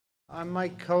I'm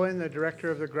Mike Cohen, the Director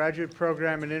of the Graduate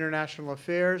Program in International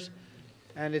Affairs,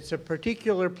 and it's a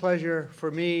particular pleasure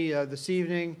for me this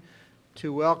evening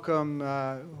to welcome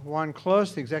Joan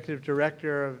Clos, the Executive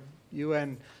Director of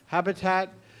UN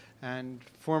Habitat and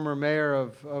former Mayor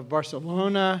of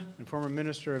Barcelona and former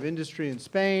Minister of Industry in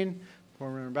Spain,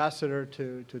 former Ambassador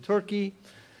to Turkey.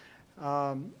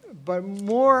 But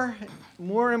more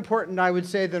important, I would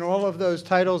say, than all of those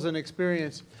titles and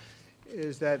experience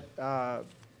is that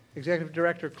Executive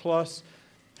Director Clos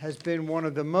has been one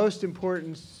of the most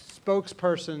important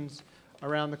spokespersons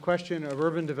around the question of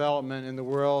urban development in the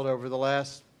world over the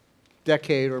last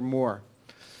decade or more.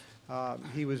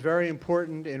 He was very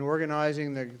important in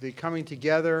organizing the coming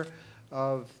together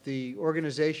of the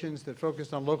organizations that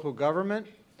focused on local government.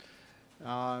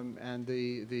 And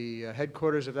the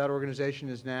headquarters of that organization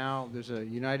is now, there's a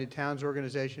United Towns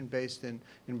organization based in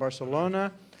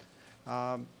Barcelona.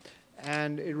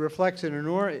 And it reflects an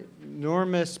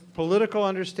enormous political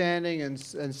understanding and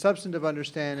substantive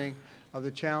understanding of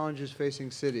the challenges facing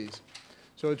cities.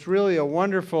 So it's really a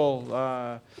wonderful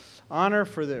honor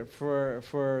for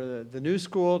the new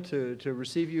school to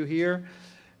receive you here.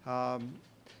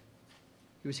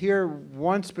 He was here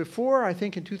once before, I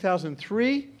think in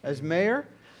 2003, as mayor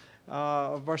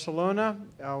of Barcelona,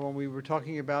 when we were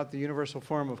talking about the Universal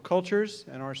Forum of Cultures,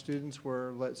 and our students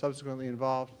were subsequently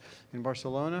involved in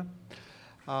Barcelona.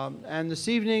 And this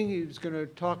evening, he's going to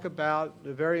talk about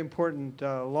the very important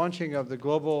launching of the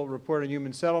Global Report on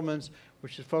Human Settlements,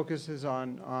 which focuses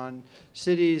on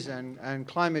cities and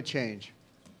climate change.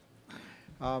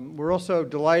 We're also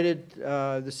delighted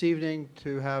this evening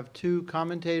to have two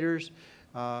commentators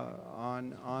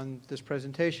on this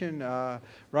presentation.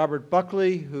 Robert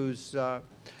Buckley, who's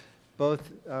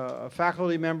both a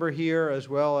faculty member here as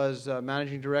well as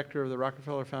managing director of the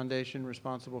Rockefeller Foundation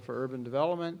responsible for urban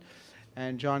development,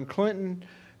 and John Clinton,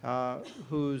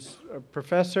 who's a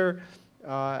professor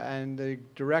and the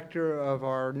director of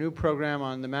our new program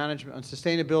on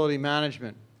sustainability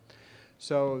management.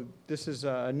 So this is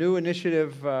a new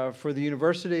initiative for the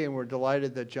university, and we're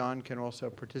delighted that John can also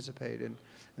participate in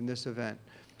this event.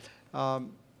 The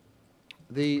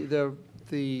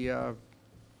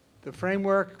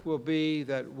framework will be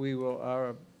that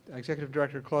our Executive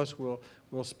Director Clos will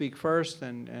speak first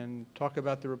and talk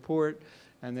about the report,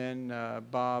 and then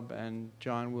Bob and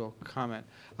John will comment.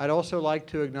 I'd also like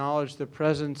to acknowledge the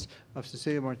presence of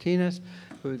Cecilia Martinez,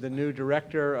 who is the new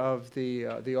director of the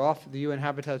UN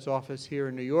Habitat's office here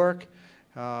in New York.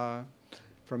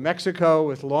 From Mexico,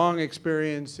 with long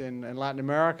experience in Latin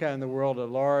America and the world at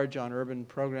large on urban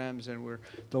programs, and we're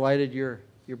delighted you're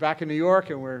back in New York,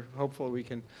 and we're hopeful we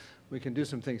can do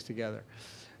some things together.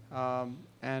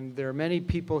 And there are many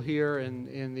people here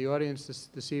in the audience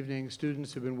this evening,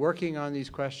 students who've been working on these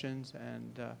questions,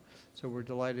 and so we're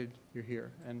delighted you're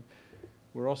here. And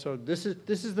we're also, this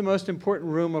is the most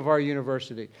important room of our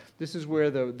university. This is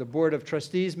where the Board of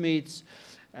Trustees meets.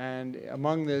 And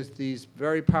among these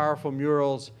very powerful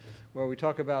murals where we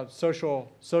talk about social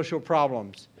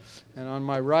problems. And on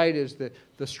my right is the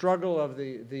struggle of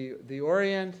the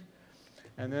Orient,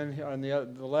 and then on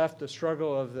the left, the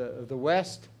struggle of the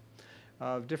West,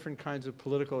 of different kinds of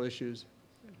political issues.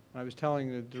 I was telling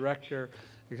the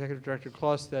Executive Director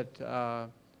Clos, that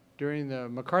during the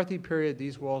McCarthy period,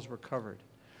 these walls were covered.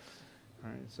 All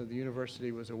right, so the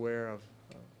university was aware of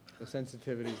the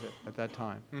sensitivities at that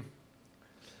time.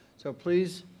 So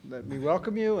please let me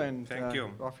welcome you and Thank you.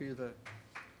 Offer you the.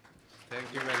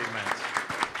 Thank you very much.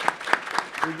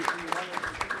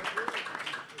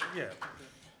 Yeah.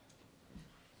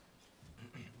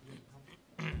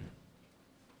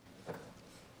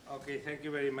 Okay, thank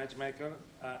you very much, Michael,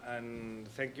 and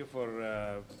thank you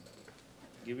for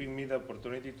giving me the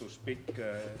opportunity to speak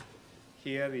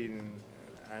here in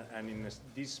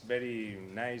this very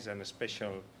nice and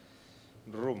special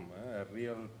room, a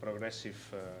real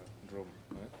progressive room.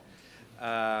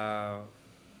 I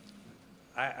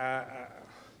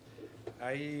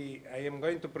am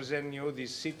going to present you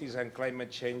this Cities and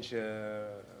Climate Change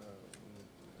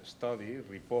study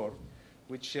report,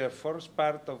 which forms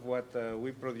part of what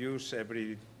we produce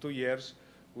every 2 years,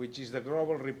 which is the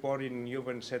Global Report in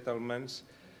Urban Settlements.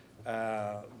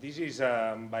 This is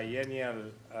a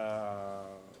biennial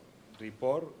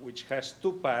report which has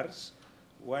two parts.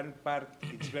 One part,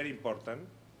 it's very important.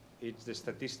 It's the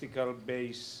statistical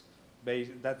database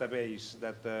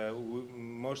that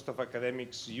most of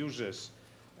academics uses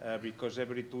because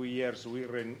every 2 years we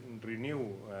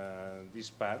renew this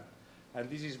part.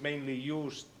 And this is mainly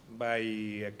used by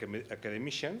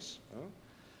academicians.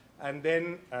 And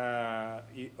then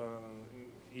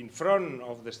in front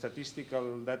of the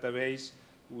statistical database,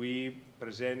 we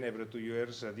present every 2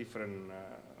 years a different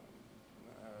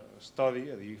study,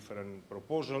 a different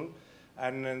proposal,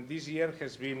 and this year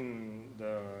has been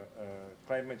the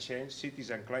climate change, cities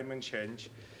and climate change,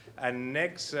 and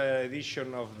next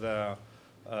edition of the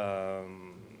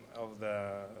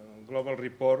global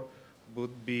report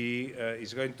would be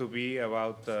is going to be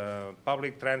about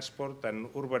public transport and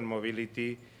urban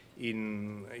mobility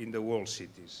in the world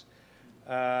cities.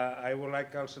 I would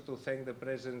like also to thank the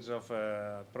presence of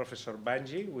Professor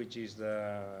Banji, which is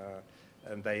the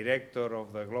director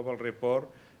of the global report,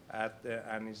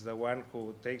 and is the one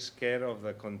who takes care of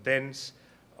the contents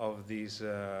of this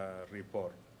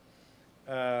report.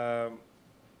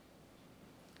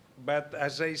 But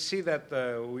as I see that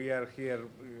we are here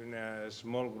in a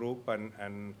small group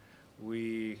and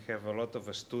we have a lot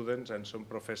of students and some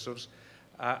professors,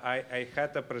 I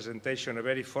had a presentation, a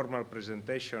very formal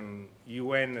presentation,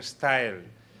 UN style,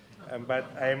 but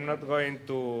I am not going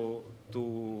to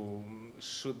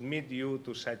submit you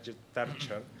to such a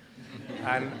torture.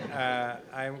 And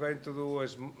I'm going to do a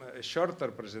shorter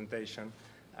presentation,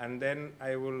 and then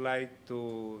I would like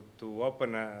to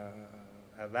open a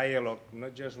dialogue,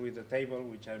 not just with the table,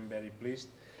 which I'm very pleased,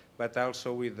 but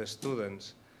also with the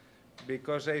students.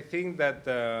 Because I think that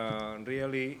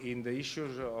really in the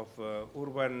issues of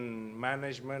urban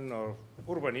management or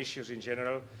urban issues in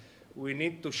general, we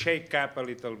need to shake up a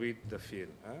little bit the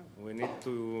field. We need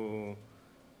to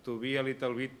be a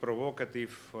little bit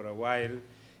provocative for a while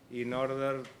in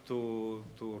order to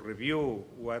review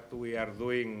what we are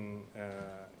doing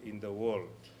in the world.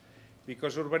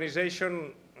 Because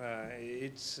urbanization,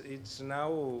 it's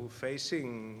now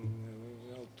facing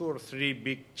 2 or 3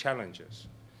 big challenges.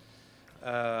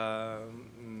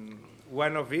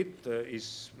 One of it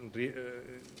is,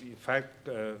 in fact,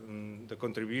 the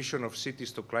contribution of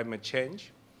cities to climate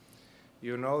change.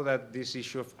 You know that this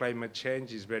issue of climate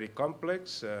change is very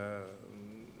complex,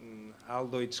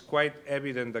 although it's quite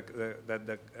evident that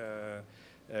the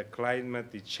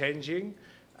climate is changing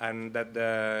and that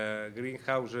the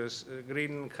greenhouse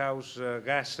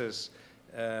gases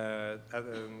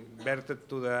diverted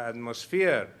to the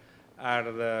atmosphere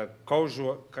are the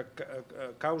causal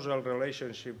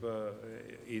relationship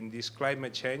in this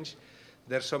climate change.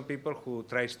 There are some people who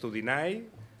tries to deny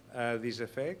this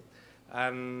effect,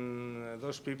 and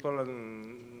those people,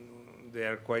 they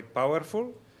are quite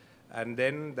powerful, and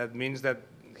then that means that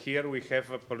here we have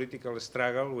a political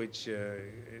struggle which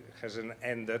hasn't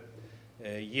ended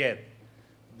yet.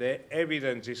 The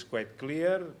evidence is quite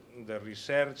clear, the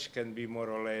research can be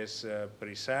more or less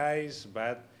precise,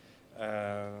 but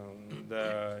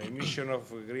the emission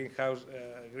of greenhouse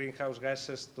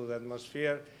gases to the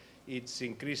atmosphere, it's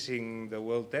increasing the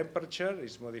world temperature,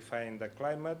 it's modifying the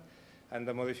climate, and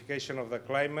the modification of the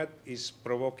climate is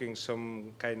provoking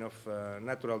some kind of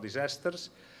natural disasters,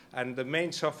 and the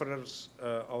main sufferers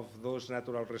of those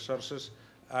natural resources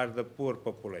are the poor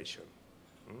population.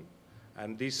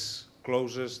 And this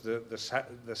closes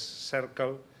the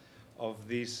circle of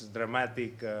this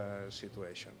dramatic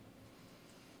situation.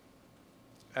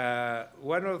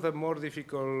 One of the more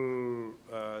difficult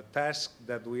tasks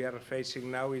that we are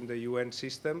facing now in the UN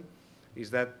system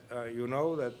is that you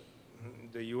know that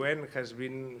the UN has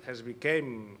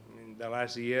become in the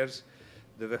last years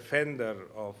the defender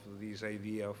of this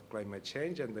idea of climate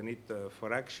change and the need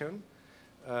for action.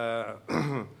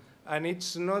 And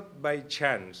it's not by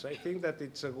chance. I think that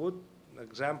it's a good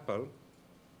example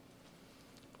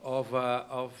of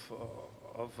a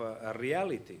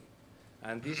reality.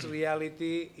 And this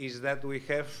reality is that we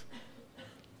have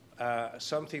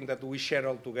something that we share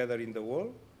all together in the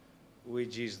world,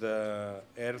 which is the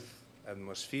Earth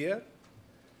atmosphere,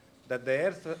 that the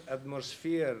Earth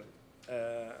atmosphere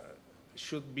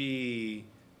should be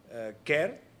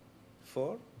cared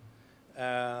for,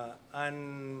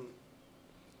 and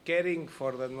caring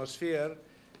for the atmosphere,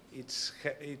 it's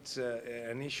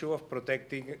an issue of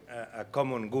protecting a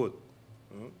common good.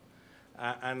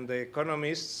 And the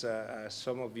economists,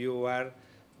 some of you are,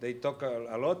 they talk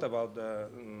a lot about the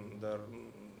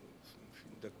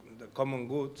common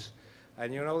goods,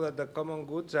 and you know that the common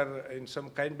goods are in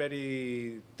some kind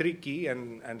very tricky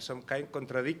and some kind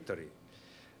contradictory.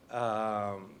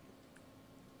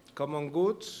 Common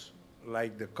goods,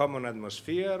 like the common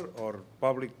atmosphere or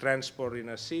public transport in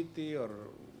a city or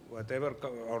whatever,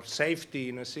 or safety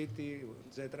in a city,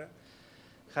 etc.,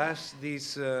 has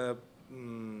this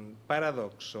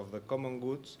paradox of the common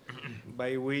goods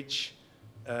by which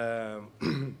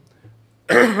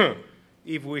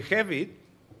if we have it,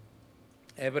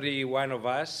 every one of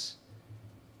us,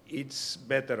 it's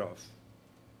better off.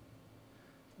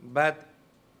 But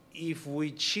if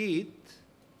we cheat,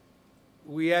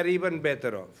 we are even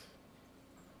better off.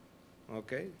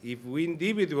 Okay? If we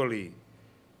individually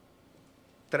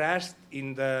trust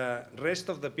in the rest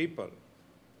of the people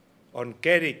on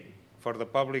caring for the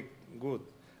public good,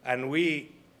 and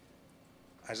we,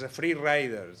 as a free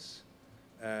riders,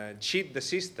 cheat the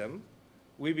system,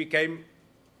 we became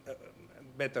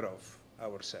better off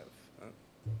ourselves.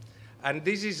 And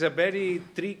this is a very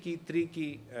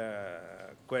tricky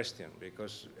question,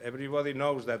 because everybody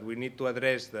knows that we need to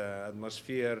address the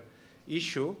atmosphere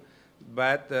issue,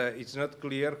 but it's not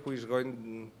clear who is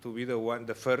going to be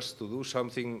the first to do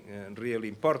something really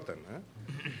important.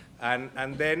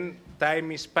 And then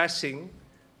time is passing,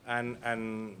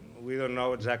 and we don't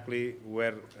know exactly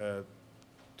where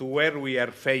we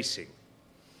are facing.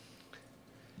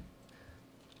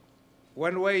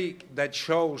 One way that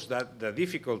shows that the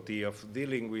difficulty of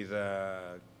dealing with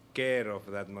care of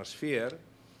the atmosphere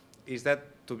is that,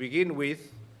 to begin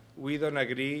with, we don't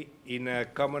agree in a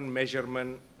common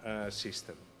measurement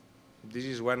system. This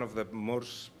is one of the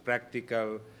most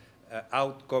practical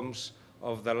outcomes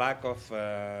of the lack of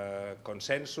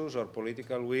consensus or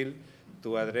political will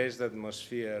to address the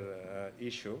atmosphere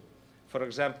issue. For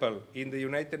example, in the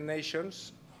United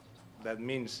Nations, that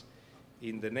means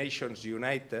in the Nations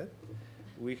United,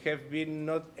 we have been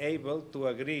not able to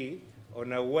agree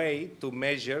on a way to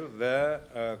measure the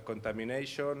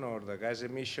contamination or the gas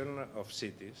emission of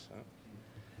cities.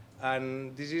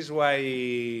 And this is why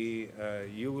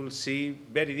you will see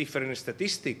very different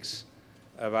statistics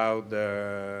about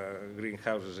the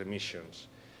greenhouse emissions,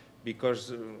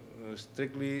 because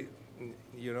strictly,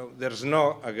 there's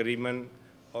no agreement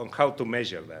on how to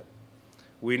measure that.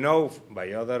 We know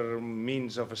by other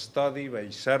means of study, by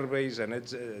surveys and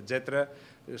etc.,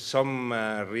 some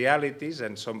realities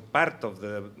and some part of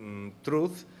the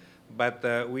truth, but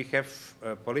we have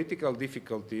political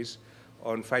difficulties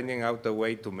on finding out a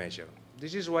way to measure.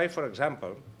 This is why, for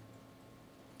example,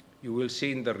 you will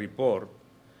see in the report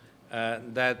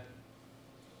that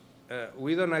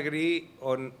we don't agree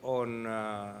on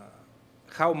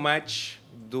how much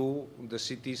do the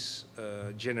cities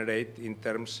generate in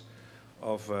terms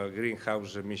of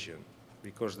greenhouse emission,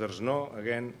 because there's no,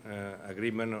 again,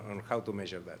 agreement on how to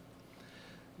measure that.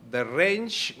 The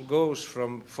range goes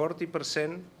from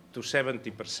 40% to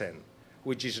 70%,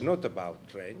 which is not about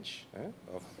range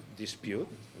of dispute.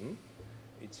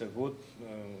 It's a good,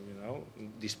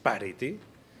 disparity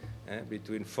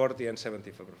between 40 and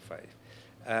 75.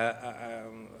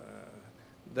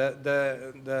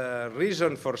 The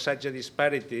reason for such a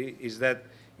disparity is that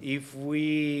if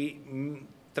we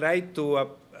try to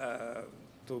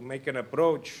make an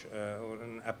approach, or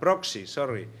a proxy,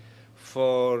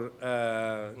 for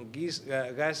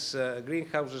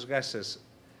greenhouse gases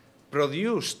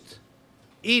produced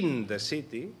in the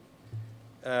city,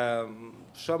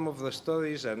 some of the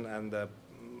studies and the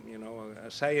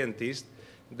scientists,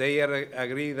 they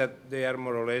agree that they are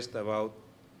more or less about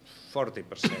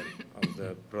 40% of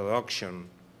the production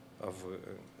of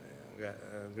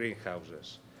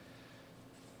greenhouses.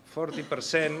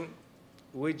 40%,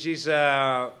 which is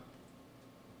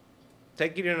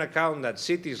taking into account that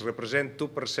cities represent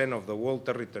 2% of the world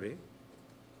territory,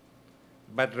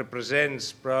 but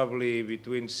represents probably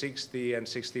between 60 and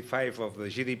 65 of the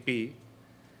GDP,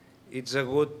 it's a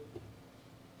good,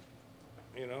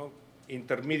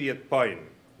 intermediate point.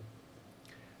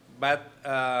 But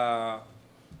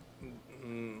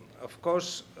of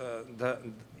course,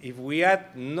 if we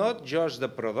add not just the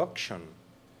production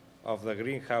of the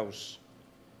greenhouse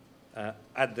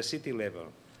at the city level,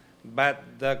 but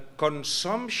the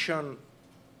consumption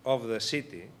of the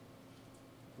city,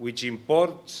 which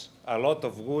imports a lot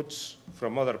of goods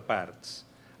from other parts,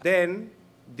 then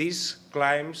this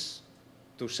climbs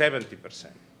to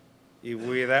 70%.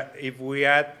 If we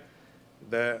add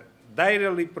the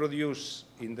directly produced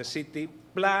in the city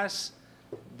plus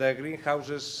the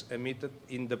greenhouses emitted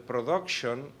in the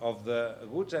production of the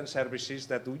goods and services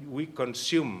that we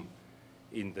consume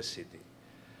in the city.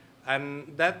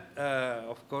 And that,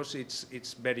 of course,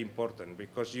 it's very important,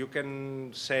 because you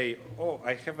can say, oh,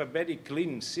 I have a very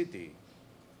clean city.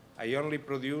 I only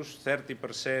produce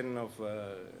 30% of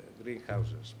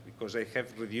greenhouses because I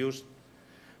have reduced.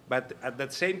 But at the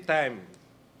same time,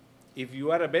 if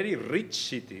you are a very rich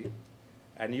city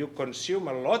and you consume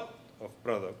a lot of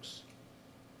products,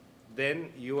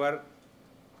 then you are,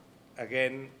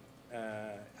 again,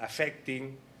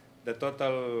 affecting the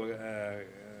total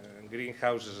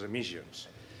greenhouse emissions.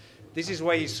 This is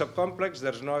why it's so complex,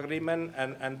 there's no agreement,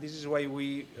 and this is why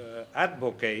we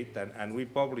advocate and we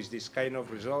publish this kind of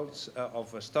results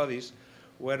of studies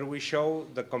where we show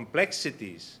the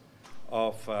complexities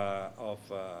of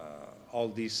all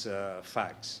these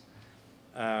facts.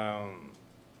 The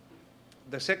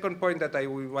second point that I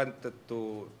wanted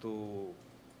to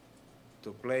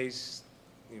place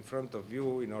in front of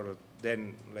you in order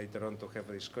then later on to have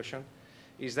a discussion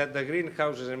is that the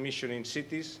greenhouse emission in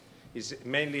cities is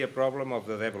mainly a problem of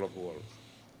the developed world.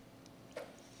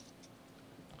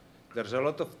 There's a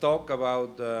lot of talk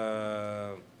about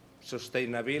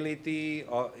sustainability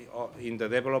in the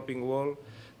developing world.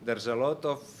 There's a lot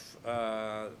of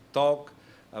talk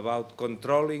about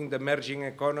controlling the emerging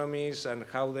economies and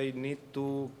how they need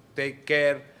to take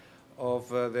care of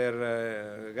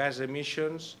their gas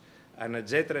emissions, and et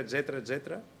cetera, et cetera, et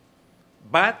cetera.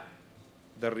 But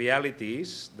the reality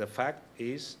is, the fact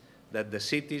is, that the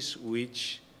cities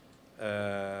which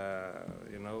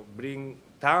bring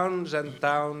tons and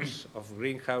tons of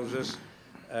greenhouses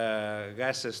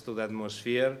gases to the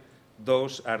atmosphere,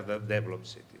 those are the developed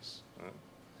cities.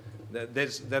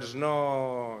 There's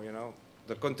no,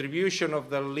 the contribution of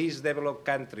the least developed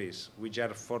countries, which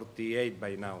are 48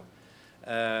 by now,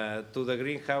 to the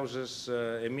greenhouses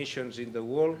emissions in the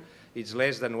world, it's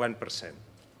less than 1%.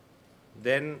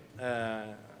 Then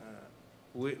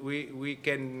we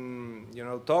can,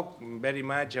 talk very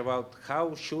much about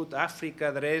how should Africa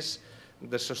address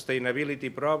the sustainability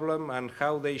problem and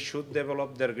how they should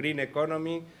develop their green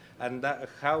economy and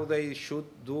how they should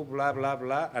do blah, blah,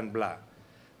 blah, and blah.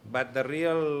 But the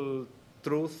real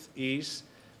truth is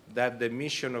that the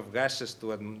emission of gases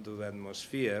to the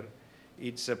atmosphere,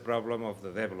 it's a problem of the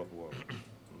developed world.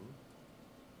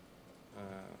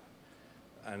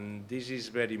 And this is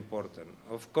very important.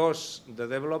 Of course, the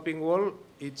developing world,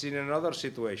 it's in another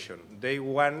situation. They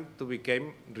want to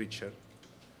become richer.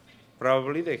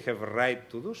 Probably they have a right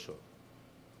to do so.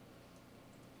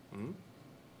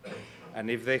 And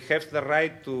if they have the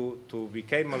right to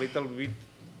become a little bit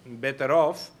better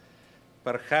off,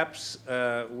 perhaps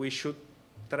we should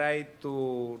try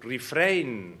to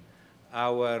refrain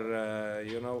our,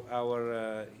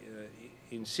 our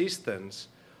insistence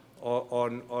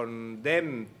on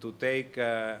them to take,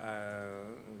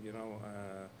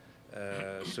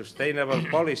 sustainable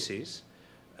policies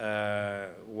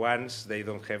once they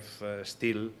don't have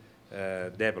still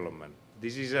development.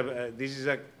 This is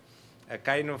a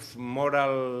kind of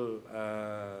moral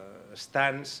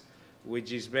stance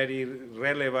which is very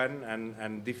relevant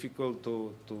and difficult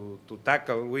to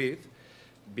tackle with,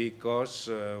 because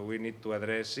we need to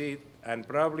address it. And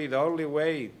probably the only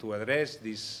way to address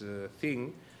this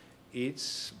thing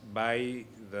is by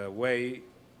the way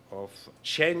of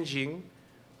changing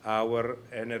our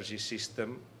energy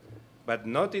system, but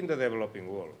not in the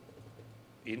developing world,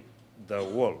 in the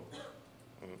world.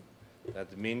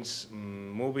 That means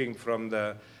moving from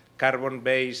the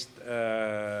carbon-based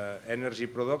energy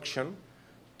production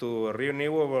to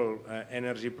renewable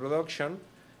energy production,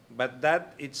 but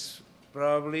that it's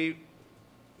probably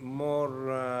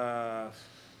more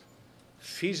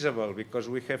feasible because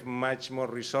we have much more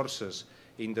resources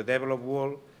in the developed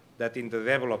world than in the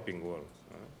developing world.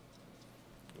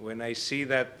 When I see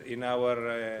that in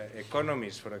our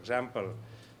economies, for example,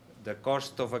 the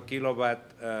cost of a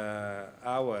kilowatt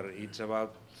hour, it's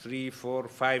about 3, 4,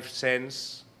 5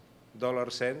 cents, dollar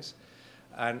cents,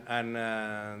 and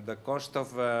the cost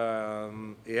of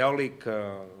aeolic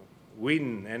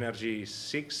wind energy is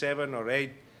 6, 7, or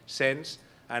 8 cents,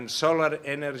 and solar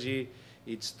energy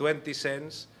it's 20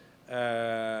 cents.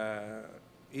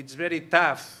 It's very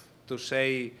tough to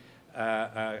say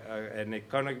an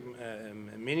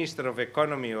minister of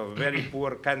economy of a very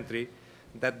poor country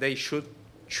that they should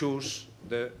choose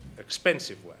the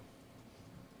expensive one.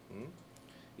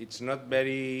 It's not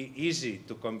very easy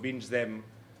to convince them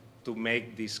to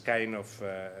make this kind of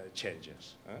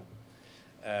changes.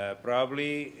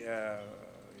 Probably,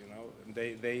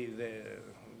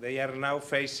 they are now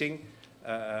facing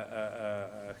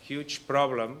a huge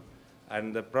problem,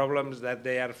 and the problems that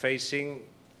they are facing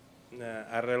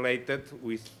are related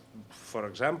with, for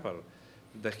example,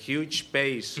 the huge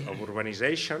pace of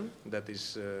urbanization that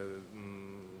is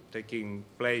taking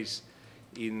place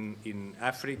in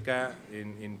Africa,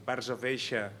 in parts of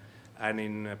Asia, and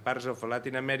in parts of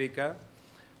Latin America,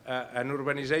 an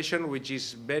urbanization which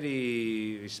is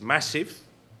massive,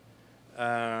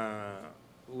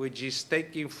 which is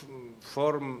taking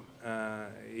form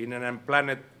in an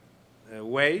unplanned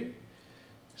way.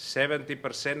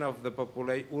 70% of the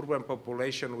urban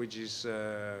population which is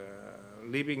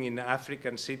living in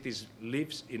African cities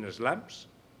lives in slums.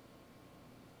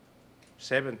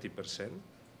 70%.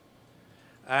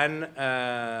 And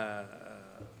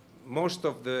most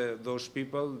of those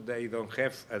people, they don't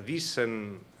have a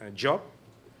decent job,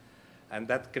 And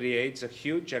that creates a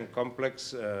huge and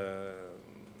complex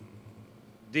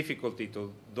difficulty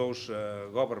to those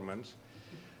governments.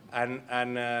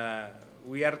 And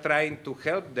we are trying to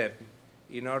help them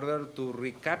in order to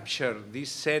recapture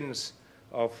this sense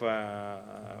of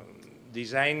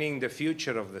designing the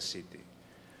future of the city.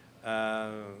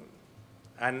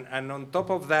 And on top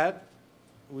of that,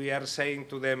 we are saying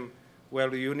to them,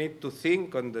 well, you need to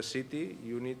think on the city,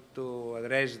 you need to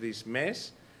address this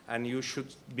mess, and you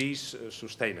should be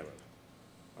sustainable,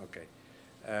 okay?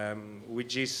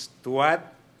 Which is to add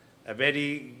a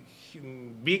very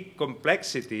big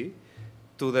complexity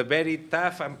to the very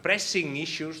tough and pressing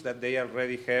issues that they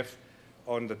already have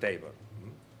on the table.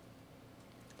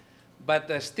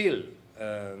 But still,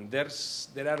 there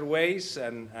are ways,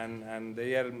 and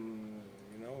they are,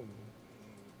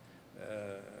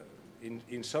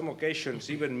 in some occasions,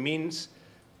 even means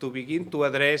to begin to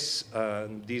address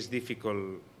this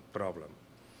difficult problem.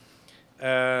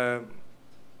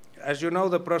 As you know,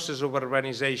 the process of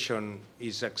urbanization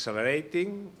is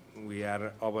accelerating. We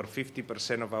are over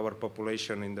 50% of our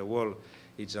population in the world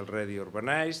is already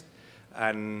urbanized.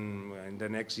 And in the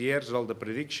next years, all the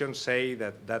predictions say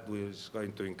that that is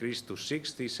going to increase to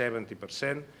 60,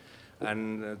 70%.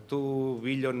 And 2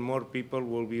 billion more people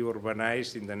will be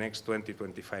urbanized in the next 20,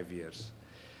 25 years.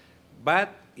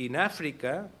 But in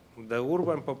Africa, the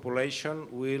urban population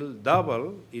will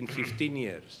double in 15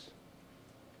 years.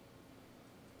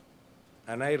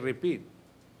 And I repeat,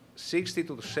 60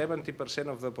 to 70%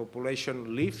 of the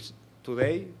population lives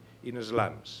today in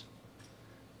slums.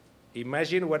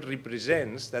 Imagine what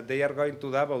represents that they are going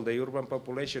to double the urban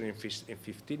population in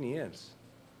 15 years.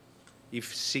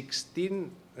 If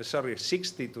 60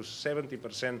 to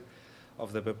 70%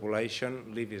 of the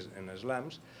population lives in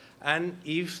slums, and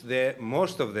if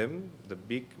most of them, the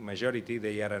big majority,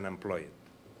 they are unemployed.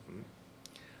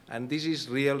 And this is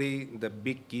really the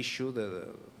big issue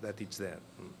that it's there.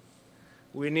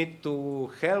 We need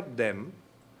to help them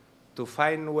to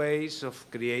find ways of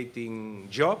creating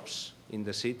jobs in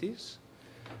the cities,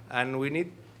 and we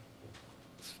need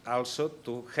also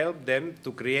to help them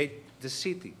to create the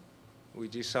city,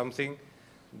 which is something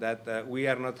that we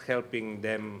are not helping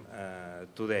them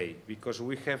today, because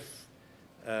we have,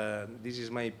 this is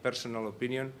my personal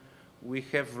opinion, we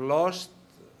have lost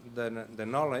the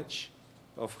knowledge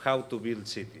of how to build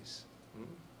cities.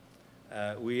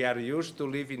 We are used to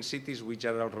live in cities which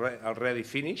are already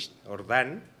finished or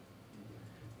done,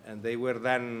 and they were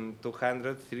done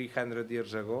 200, 300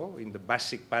 years ago in the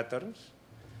basic patterns.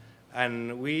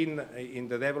 And we, in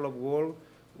the developed world,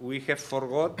 we have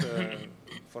forgotten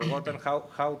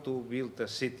how to build a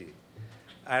city.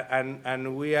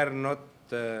 And we are not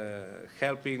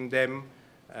helping them,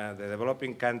 the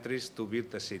developing countries, to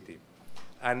build a city.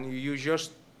 And you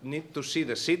just need to see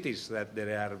the cities that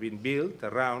they are being built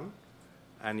around,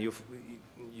 and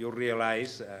you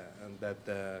realize that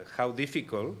how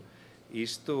difficult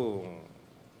is to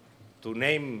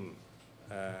name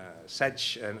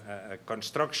such a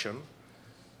construction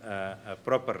a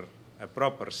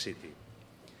proper city.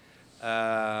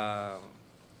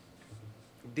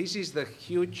 This is the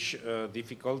huge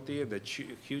difficulty, the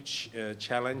huge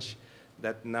challenge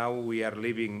that now we are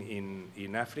living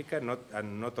in Africa,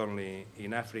 not only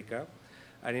in Africa.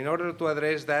 And in order to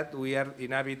address that,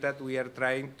 in Habitat, we are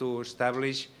trying to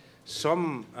establish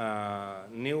some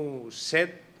new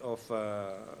set of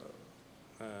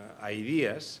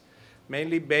ideas,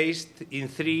 mainly based in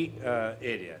 3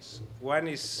 areas. One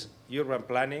is urban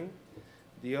planning,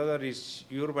 the other is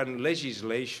urban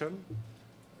legislation,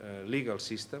 legal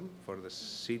system for the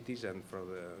cities and for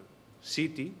the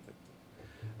city,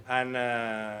 and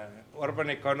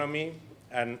urban economy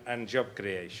and job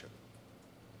creation.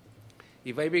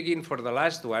 If I begin for the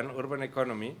last one, urban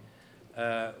economy,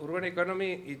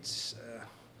 it's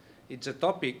a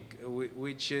topic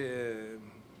which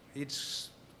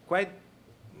it's quite,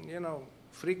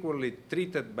 frequently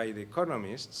treated by the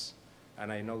economists,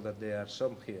 and I know that there are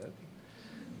some here.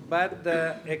 But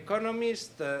the economists,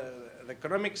 the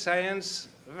economic science,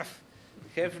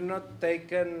 have not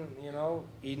taken,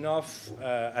 enough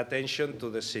attention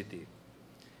to the city.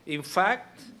 In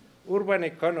fact, urban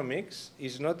economics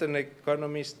is not an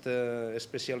economist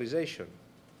specialization.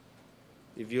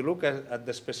 If you look at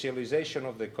the specialization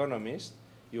of the economist,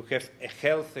 you have a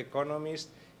health economist,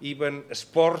 even a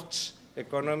sports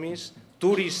economist,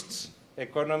 tourists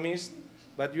economist,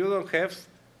 but you don't have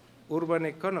urban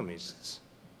economists.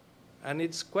 And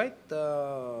it's quite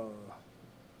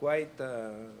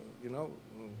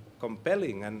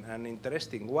compelling and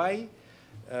interesting. Why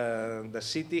the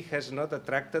city has not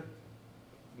attracted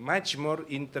much more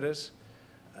interest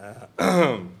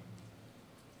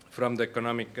from the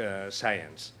economic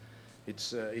science.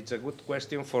 It's a good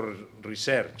question for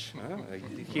research.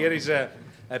 Here is a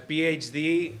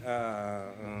PhD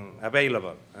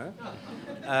available.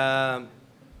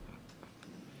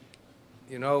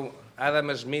 You know,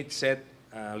 Adam Smith said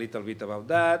a little bit about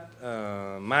that.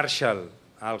 Marshall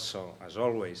also, as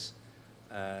always,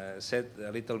 said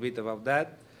a little bit about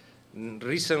that.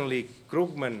 Recently,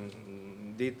 Krugman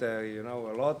did you know,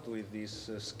 a lot with this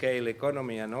scale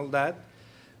economy and all that.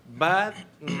 But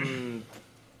you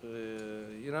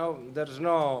know, there's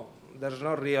no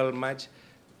real much.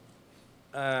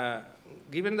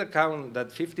 Given the count that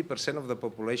 50% of the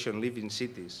population live in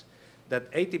cities,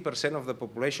 that 80% of the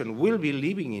population will be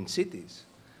living in cities,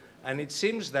 and it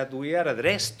seems that we are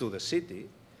addressed to the city,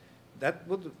 that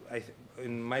would,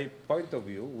 in my point of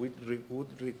view,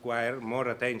 would require more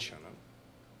attention.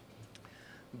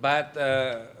 But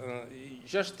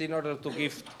just in order to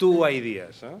give two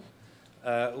ideas,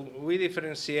 we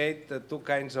differentiate two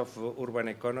kinds of urban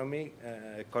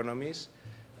economies,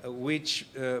 which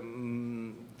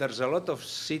there's a lot of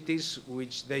cities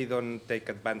which they don't take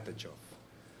advantage of.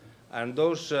 And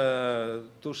those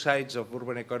two sides of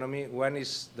urban economy, one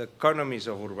is the economies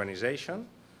of urbanization,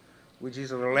 which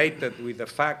is related with the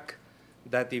fact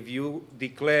that if you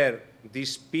declare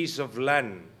this piece of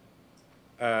land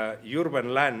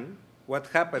urban land, what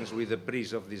happens with the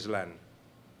price of this land?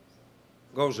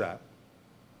 Goes up.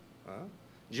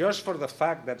 Just for the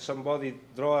fact that somebody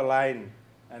draw a line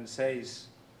and says,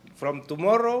 from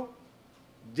tomorrow,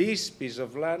 this piece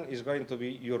of land is going to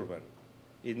be urban.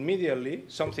 Immediately,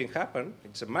 something happened,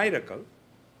 it's a miracle,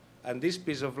 and this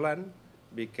piece of land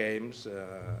becomes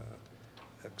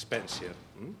expensive.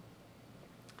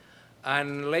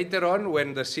 And later on,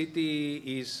 when the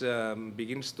city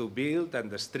begins to build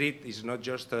and the street is not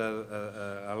just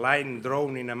a line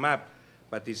drawn in a map,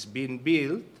 but it's being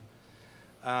built,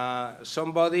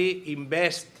 somebody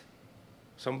invest,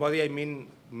 somebody I mean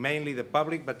mainly the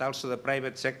public, but also the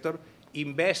private sector,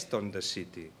 invest on the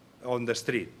city, on the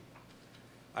street.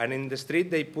 And in the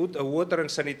street they put a water and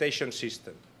sanitation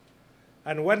system.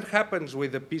 And what happens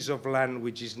with a piece of land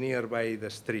which is nearby the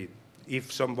street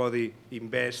if somebody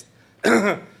invests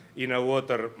in a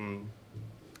water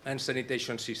and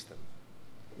sanitation system?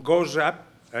 Goes up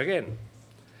again.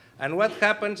 And what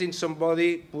happens if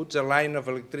somebody puts a line of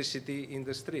electricity in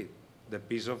the street? The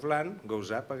piece of land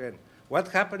goes up again. What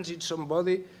happens if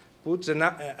somebody puts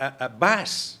a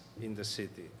bus in the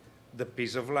city? The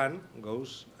piece of land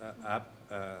goes up,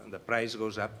 the price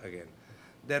goes up again.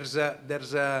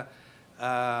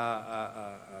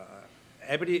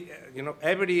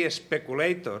 Every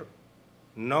speculator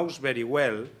knows very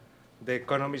well the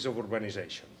economies of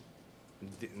urbanization.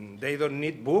 They don't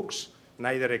need books,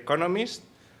 neither economists,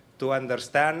 to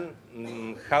understand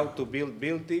how to build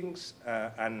buildings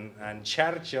and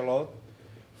charge a lot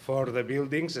for the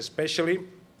buildings, especially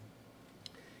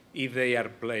if they are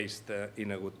placed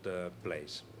in a good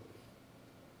place.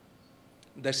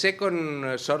 The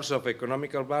second source of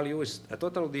economical value is a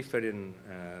totally different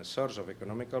source of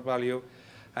economical value,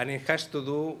 and it has to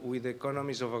do with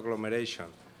economies of agglomeration.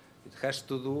 It has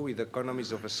to do with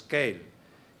economies of scale.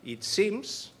 It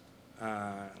seems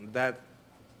that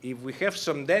if we have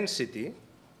some density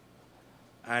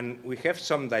and we have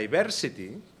some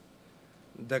diversity,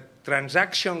 the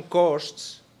transaction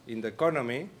costs in the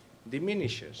economy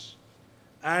diminishes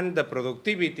and the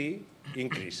productivity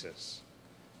increases.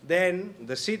 Then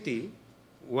the city,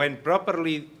 when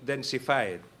properly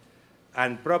densified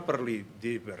and properly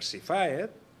diversified,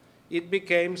 it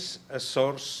becomes a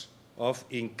source of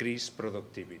increased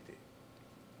productivity.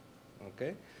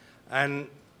 Okay? And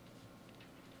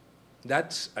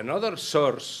that's another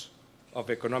source of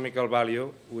economical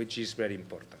value which is very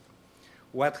important.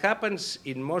 What happens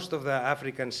in most of the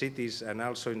African cities and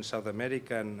also in South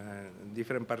America and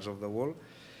different parts of the world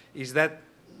is that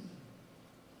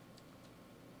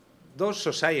those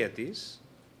societies,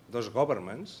 those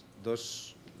governments,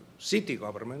 those city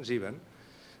governments even,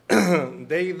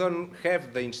 they don't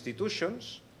have the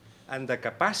institutions and the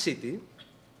capacity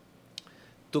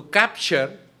to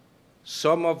capture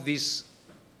some of this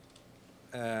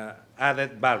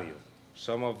added value,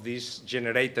 some of this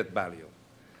generated value.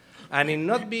 And in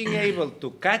not being able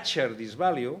to capture this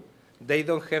value, they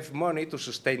don't have money to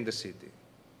sustain the city.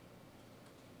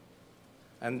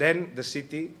 And then the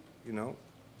city, you know,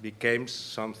 becomes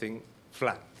something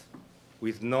flat,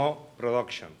 with no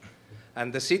production.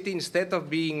 And the city, instead of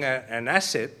being an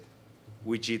asset,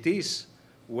 which it is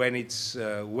when it's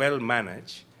well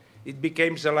managed, it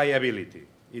becomes a liability.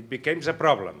 It becomes a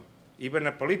problem, even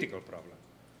a political problem,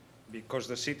 because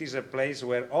the city is a place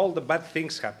where all the bad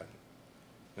things happen.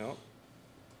 You know?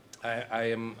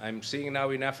 I'm seeing now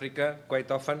in Africa quite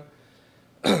often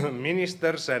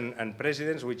ministers and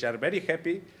presidents which are very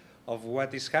happy of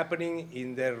what is happening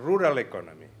in the rural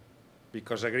economy,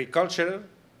 because agriculture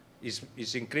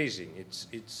is increasing.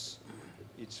 It's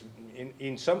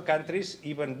in some countries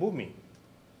even booming.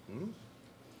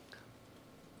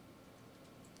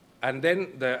 And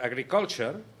then the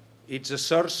agriculture, it's a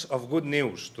source of good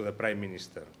news to the Prime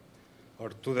Minister or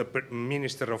to the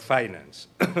Minister of Finance.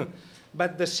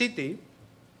 But the city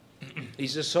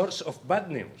is a source of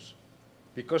bad news,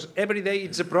 because every day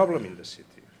it's a problem in the city.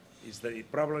 It's the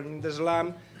problem in the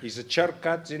slum, it's a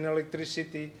shortcuts in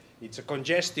electricity, it's a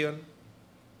congestion.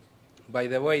 By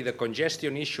the way, the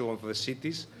congestion issue of the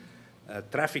cities,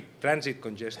 transit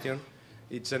congestion,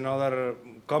 it's another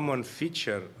common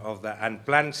feature of the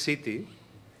unplanned city.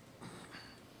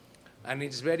 And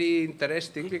it's very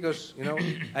interesting because, you know,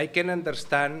 I can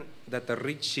understand that a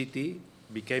rich city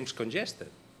becomes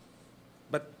congested.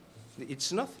 But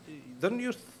it's not, don't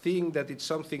you think that it's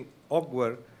something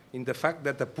awkward in the fact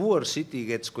that a poor city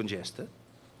gets congested?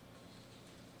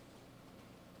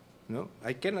 No,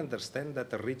 I can understand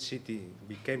that a rich city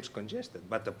becomes congested,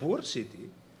 but a poor city,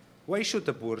 why should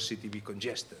a poor city be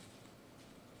congested?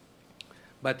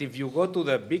 But if you go to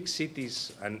the big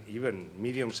cities and even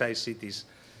medium-sized cities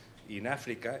in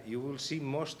Africa, you will see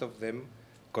most of them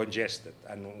congested.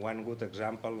 And one good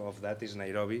example of that is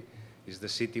Nairobi, is the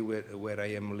city where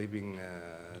I am living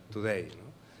today.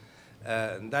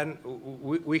 No? Then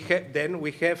we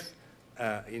have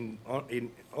in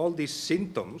all these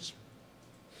symptoms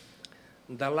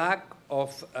the lack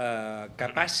of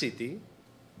capacity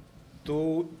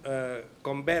to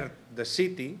convert the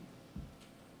city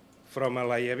from a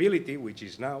liability, which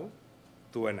is now,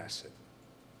 to an asset.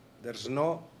 There's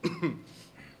no,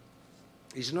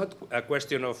 it's not a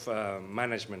question of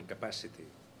management capacity.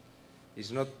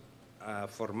 It's not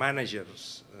for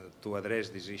managers to address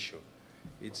this issue.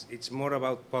 It's more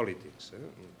about politics,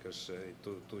 because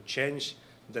to change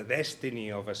the destiny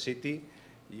of a city,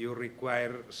 you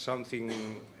require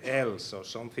something else or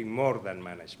something more than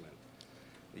management.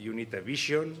 You need a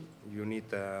vision, you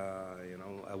need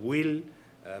a will,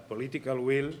 a political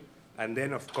will, and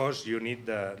then of course you need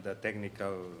the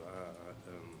technical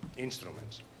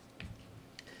instruments.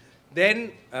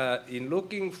 Then in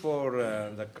looking for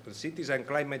the cities and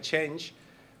climate change,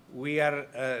 we are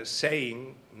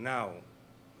saying now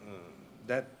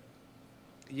that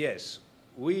yes,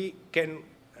 we can,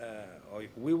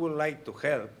 we would like to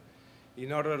help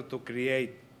in order to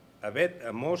create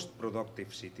a most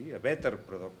productive city, a better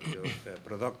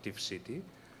productive city,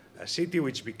 a city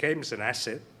which becomes an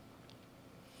asset,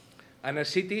 and a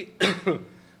city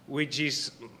which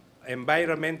is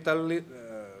environmentally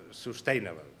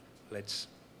sustainable. Let's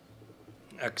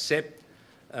accept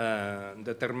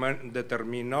the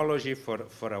terminology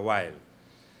for a while.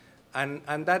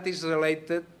 And that is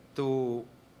related to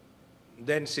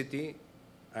density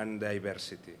and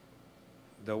diversity.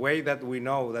 The way that we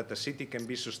know that a city can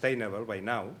be sustainable by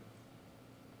now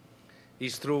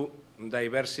is through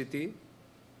diversity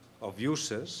of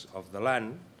uses of the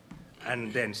land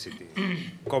and density,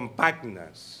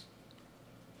 compactness,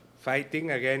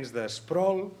 fighting against the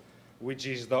sprawl, which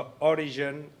is the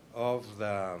origin of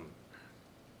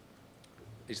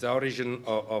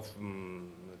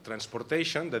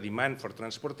transportation, the demand for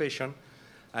transportation,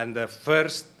 and the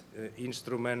first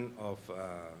instrument of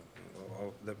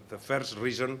the first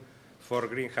reason for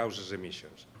greenhouse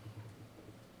emissions.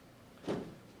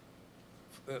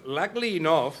 Luckily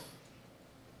enough,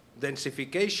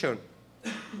 densification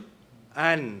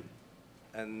and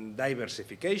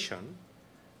diversification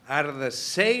are the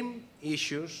same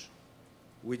issues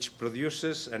which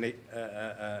produces a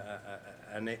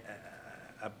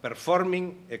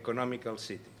performing economical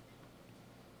city.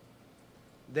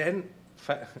 Then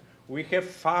we have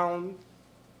found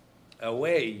a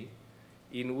way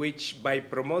in which, by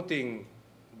promoting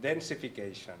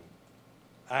densification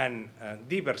and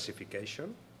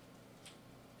diversification,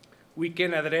 we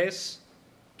can address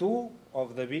two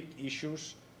of the big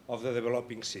issues of the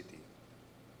developing city.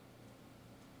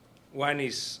 One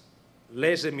is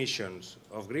less emissions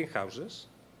of greenhouses,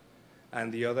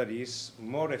 and the other is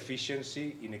more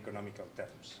efficiency in economical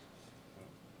terms.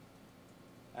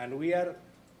 And we are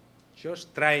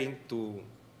just trying to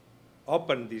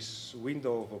open this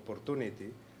window of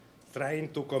opportunity, trying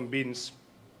to convince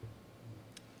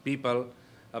people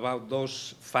about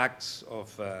those facts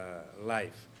of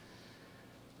life.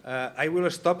 I will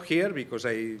stop here because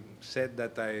I said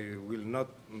that I will not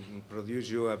produce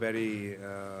you a very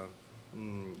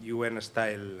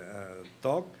UN-style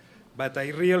talk, But I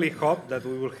really hope that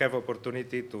we will have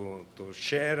opportunity to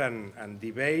share and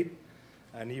debate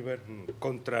and even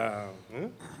contra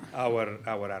our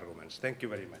arguments. Thank you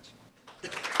very much.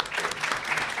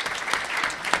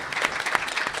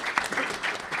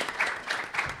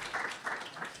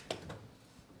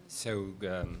 So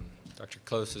Dr.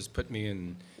 Clos has put me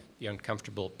in the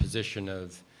uncomfortable position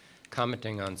of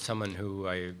commenting on someone who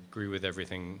I agree with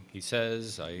everything he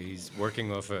says. He's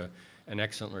working off an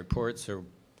excellent report, so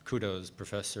kudos,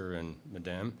 Professor and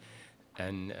Madame.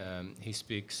 And he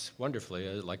speaks wonderfully,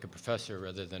 like a professor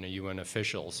rather than a UN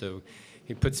official. So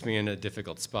he puts me in a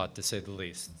difficult spot, to say the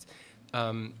least.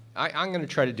 I'm going to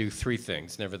try to do three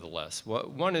things, nevertheless.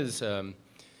 One is to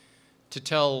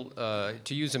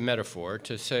use a metaphor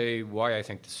to say why I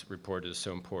think this report is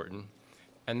so important.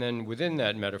 And then within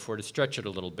that metaphor, to stretch it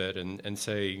a little bit and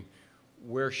say,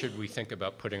 where should we think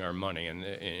about putting our money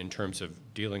in terms of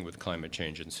dealing with climate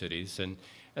change in cities?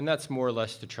 And that's more or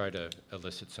less to try to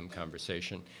elicit some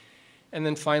conversation. And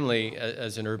then finally,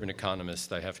 as an urban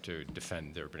economist, I have to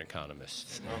defend the urban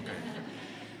economists. Okay.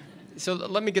 So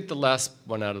let me get the last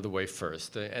one out of the way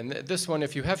first. And this one,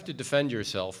 if you have to defend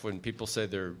yourself when people say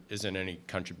there isn't any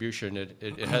contribution,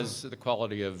 it has the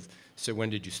quality of, so when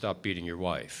did you stop beating your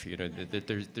wife? You know,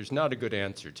 there's not a good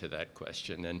answer to that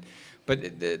question.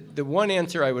 But the one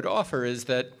answer I would offer is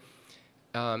that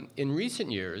in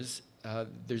recent years,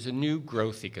 there's a new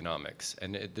growth economics.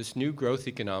 And this new growth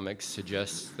economics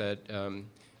suggests that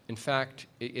in fact,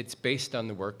 it's based on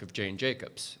the work of Jane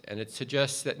Jacobs, and it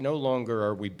suggests that no longer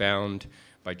are we bound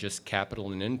by just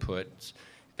capital and inputs,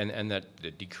 and that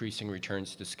the decreasing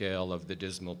returns to scale of the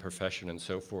dismal profession and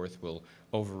so forth will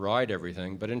override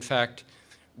everything, but in fact,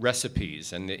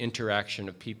 recipes and the interaction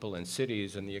of people in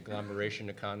cities and the agglomeration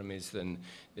economies and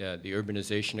the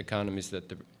urbanization economies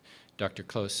that Dr.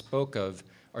 Clos spoke of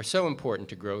are so important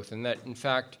to growth, and that, in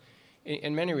fact,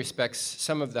 in many respects,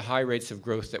 some of the high rates of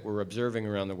growth that we're observing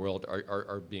around the world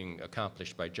are being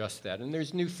accomplished by just that. And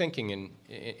there's new thinking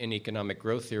in economic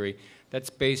growth theory that's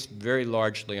based very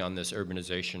largely on this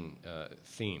urbanization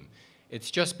theme. It's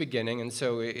just beginning, and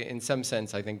so in some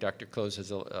sense, I think Dr. Clos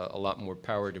has a lot more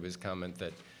power to his comment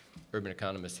that urban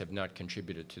economists have not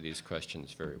contributed to these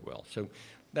questions very well. So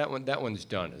that one's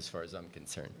done as far as I'm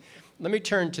concerned. Let me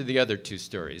turn to the other two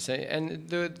stories. And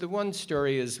the one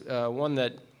story is one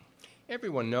that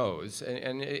everyone knows,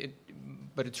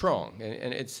 but it's wrong.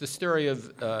 And it's the story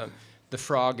of the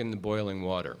frog in the boiling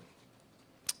water.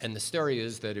 And the story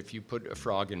is that if you put a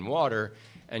frog in water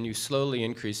and you slowly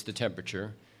increase the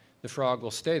temperature, the frog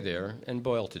will stay there and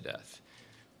boil to death.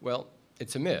 Well,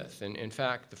 it's a myth. And in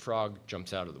fact, the frog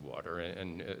jumps out of the water.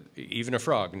 And even a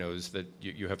frog knows that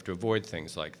you have to avoid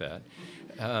things like that.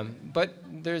 But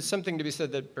there's something to be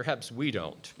said that perhaps we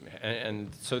don't. And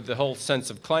so the whole sense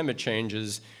of climate change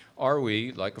is, are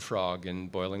we like a frog in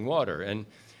boiling water? And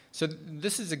so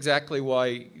this is exactly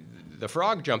why the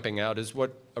frog jumping out is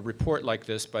what a report like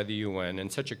this by the UN,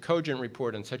 and such a cogent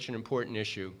report on such an important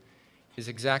issue, is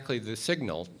exactly the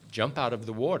signal: jump out of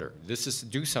the water. This is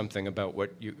do something about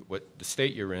what the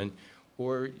state you're in,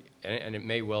 and it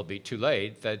may well be too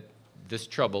late, that this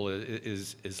trouble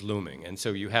is looming. And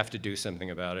so you have to do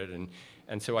something about it.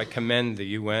 And so I commend the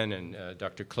UN and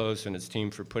Dr. Clos and his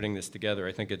team for putting this together.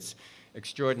 I think it's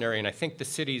extraordinary, and I think the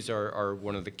cities are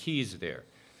one of the keys there.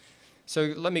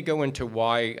 So let me go into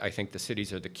why I think the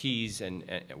cities are the keys, and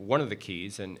one of the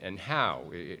keys, and how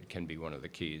it can be one of the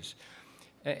keys.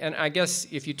 And I guess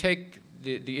if you take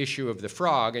the issue of the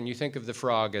frog, and you think of the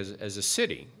frog as a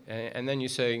city, and then you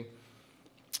say,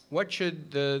 what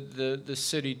should the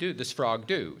city do, this frog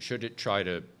do? Should it try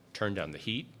to turn down the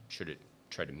heat? Should it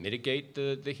try to mitigate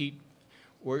the heat?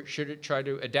 Or should it try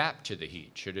to adapt to the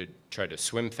heat? Should it try to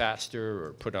swim faster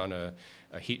or put on a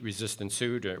heat-resistant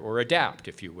suit, or adapt,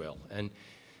 if you will? And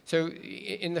so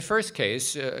in the first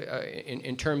case,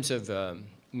 in terms of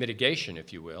mitigation,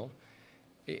 if you will,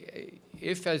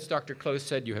 if, as Dr. Clos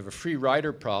said, you have a free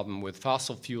rider problem with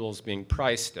fossil fuels being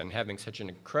priced and having such an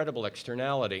incredible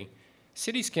externality,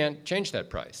 cities can't change that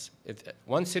price. If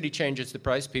one city changes the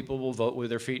price, people will vote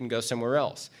with their feet and go somewhere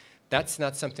else. That's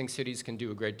not something cities can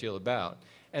do a great deal about.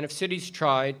 And if cities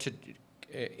try to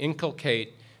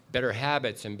inculcate better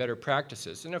habits and better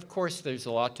practices, and of course there's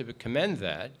a lot to commend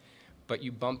that, but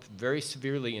you bump very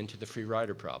severely into the free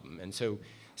rider problem. And so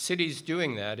cities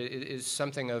doing that is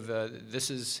something of, this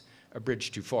is a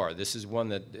bridge too far. This is one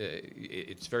that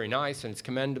it's very nice and it's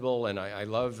commendable, and I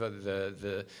love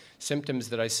the symptoms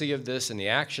that I see of this and the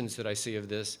actions that I see of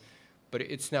this, but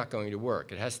it's not going to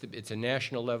work. It has to, it's a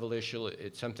national level issue.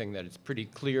 It's something that it's pretty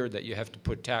clear that you have to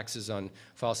put taxes on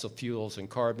fossil fuels and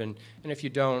carbon, and if you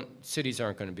don't, cities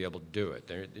aren't going to be able to do it.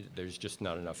 There's just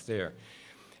not enough there.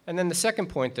 And then the second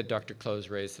point that Dr. Clos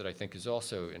raised that I think is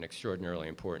also an extraordinarily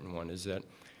important one is that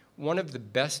one of the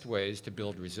best ways to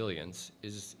build resilience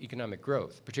is economic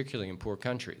growth, particularly in poor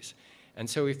countries. And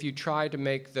so if you try to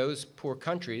make those poor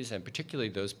countries, and particularly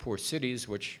those poor cities,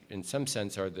 which in some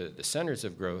sense are the centers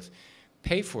of growth,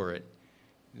 pay for it,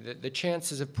 the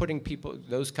chances of putting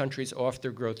those countries off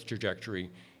their growth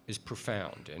trajectory is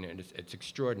profound, and it's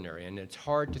extraordinary. And it's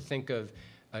hard to think of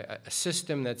a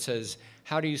system that says,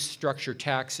 how do you structure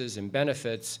taxes and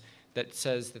benefits that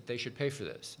says that they should pay for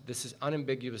this? This is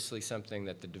unambiguously something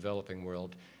that the developing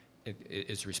world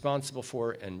is responsible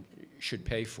for and should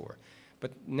pay for.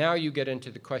 But now you get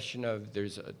into the question of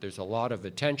there's a lot of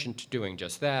attention to doing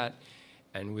just that,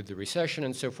 and with the recession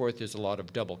and so forth, there's a lot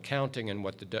of double counting and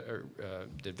what the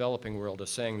developing world is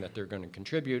saying that they're going to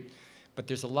contribute. But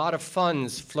there's a lot of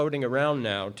funds floating around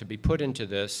now to be put into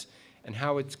this, and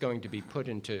how it's going to be put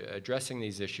into addressing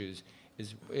these issues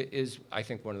is I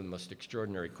think, one of the most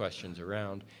extraordinary questions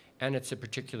around, and it's a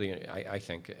particularly, I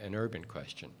think, an urban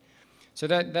question. So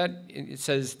that it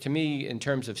says to me, in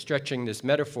terms of stretching this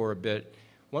metaphor a bit,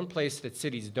 one place that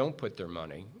cities don't put their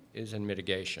money is in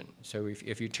mitigation. So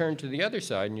if you turn to the other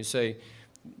side and you say,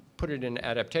 put it in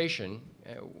adaptation,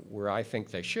 where I think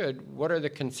they should, what are the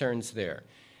concerns there?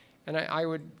 And I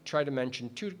would try to mention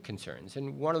two concerns,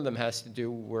 and one of them has to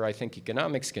do where I think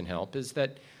economics can help, is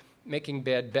that making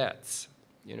bad bets.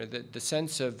 You know, the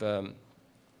sense of the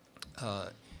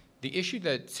issue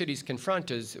that cities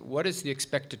confront is what is the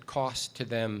expected cost to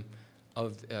them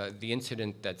of the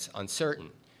incident that's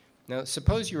uncertain. Now,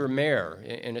 suppose you're a mayor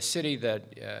in a city that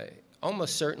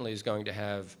almost certainly is going to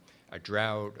have a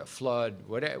drought, a flood,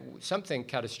 whatever, something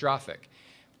catastrophic,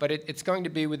 but it's going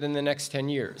to be within the next 10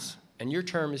 years. And your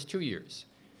term is 2 years.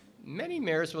 Many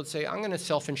mayors will say, I'm going to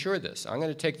self-insure this. I'm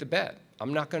going to take the bet.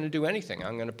 I'm not going to do anything.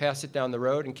 I'm going to pass it down the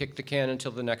road and kick the can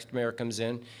until the next mayor comes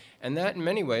in. And that, in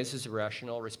many ways, is a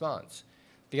rational response.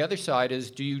 The other side is,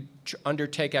 do you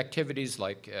undertake activities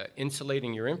like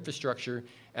insulating your infrastructure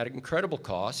at incredible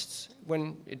costs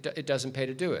when it doesn't pay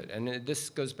to do it? And this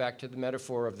goes back to the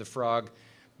metaphor of the frog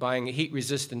buying a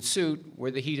heat-resistant suit where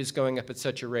the heat is going up at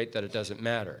such a rate that it doesn't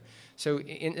matter. So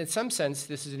in some sense,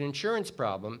 this is an insurance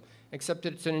problem, except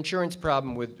that it's an insurance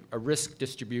problem with a risk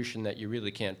distribution that you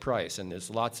really can't price, and there's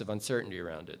lots of uncertainty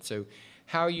around it. So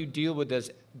how you deal with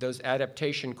those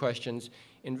adaptation questions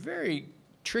in very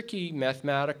tricky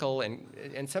mathematical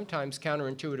and sometimes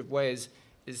counterintuitive ways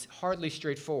is hardly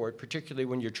straightforward, particularly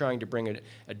when you're trying to bring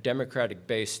a democratic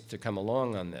base to come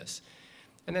along on this.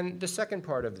 And then the second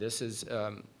part of this is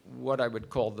what I would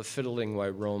call the fiddling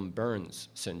while Rome burns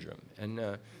syndrome.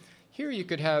 And here you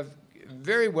could have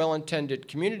very well-intended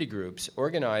community groups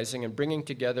organizing and bringing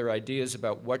together ideas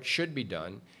about what should be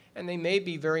done, and they may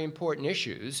be very important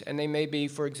issues, and they may be,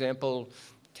 for example,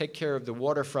 take care of the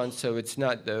waterfront so it's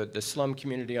not the slum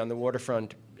community on the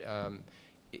waterfront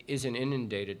isn't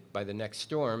inundated by the next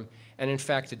storm, and in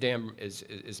fact the dam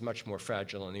is much more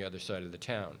fragile on the other side of the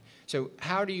town. So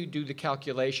how do you do the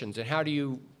calculations, and how do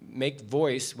you make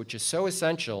voice, which is so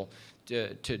essential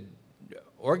to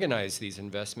organize these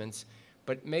investments,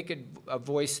 but make it a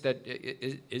voice that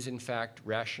is in fact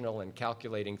rational and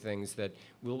calculating things that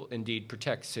will indeed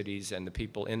protect cities and the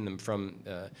people in them from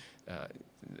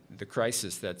the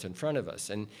crisis that's in front of us.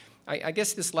 And I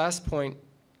guess this last point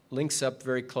links up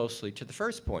very closely to the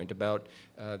first point about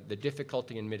the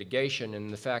difficulty in mitigation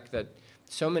and the fact that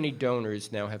so many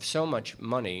donors now have so much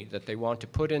money that they want to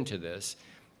put into this.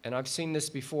 And I've seen this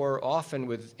before, often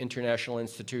with international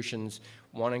institutions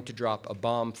wanting to drop a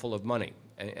bomb full of money.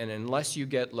 And unless you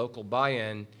get local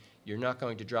buy-in, you're not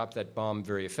going to drop that bomb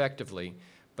very effectively.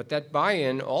 But that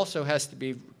buy-in also has to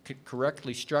be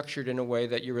correctly structured in a way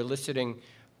that you're eliciting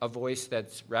a voice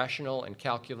that's rational and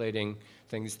calculating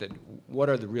things that, what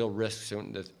are the real risks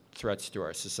and the threats to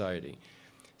our society.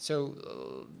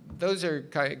 So those are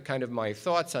kind of my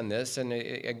thoughts on this, and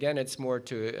again, it's more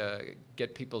to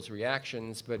get people's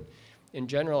reactions, but in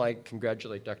general, I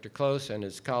congratulate Dr. Clos and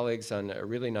his colleagues on a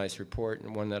really nice report,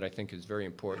 and one that I think is very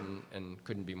important and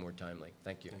couldn't be more timely.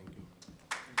 Thank you. Thank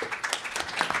you.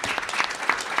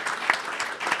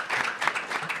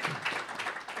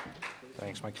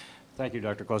 Thanks, Mike. Thank you,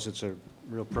 Dr. Clos. It's a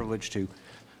real privilege to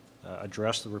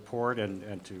address the report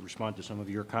and to respond to some of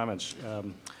your comments.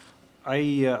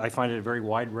 I find it a very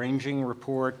wide-ranging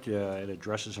report. It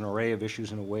addresses an array of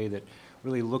issues in a way that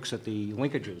really looks at the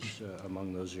linkages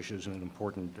among those issues in an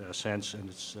important sense, and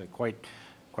it's quite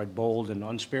quite bold and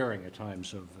unsparing at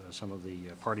times of some of the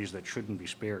parties that shouldn't be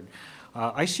spared.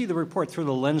 I see the report through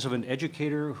the lens of an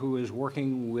educator who is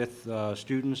working with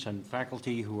students and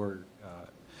faculty who are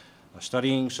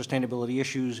studying sustainability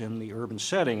issues in the urban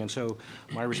setting, and so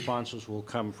my responses will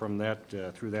come from that,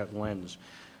 through that lens.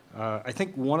 I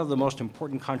think one of the most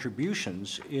important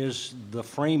contributions is the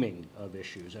framing of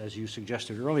issues. As you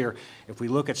suggested earlier, if we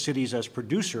look at cities as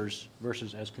producers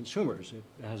versus as consumers, it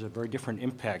has a very different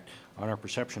impact on our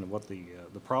perception of what the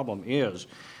problem is.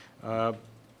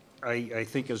 I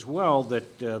think as well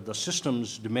that the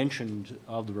systems dimension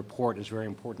of the report is very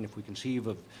important if we conceive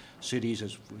of cities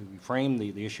as we frame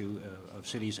the issue of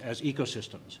cities as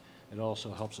ecosystems. It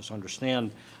also helps us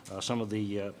understand some of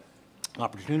the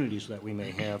opportunities that we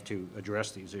may have to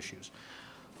address these issues.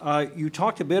 You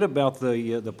talked a bit about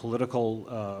the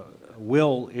political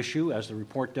will issue, as the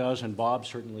report does, and Bob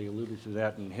certainly alluded to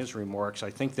that in his remarks. I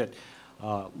think that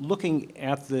looking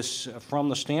at this from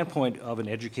the standpoint of an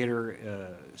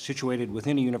educator situated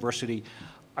within a university,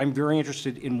 I'm very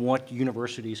interested in what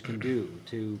universities can do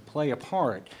to play a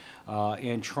part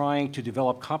in trying to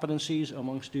develop competencies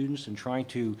among students and trying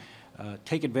to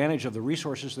take advantage of the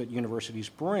resources that universities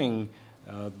bring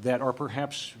that are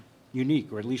perhaps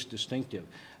unique or at least distinctive.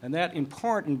 And that in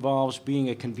part involves being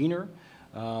a convener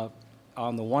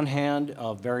on the one hand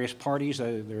of various parties.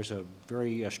 There's a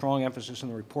very strong emphasis in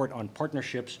the report on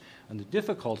partnerships and the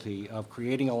difficulty of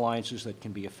creating alliances that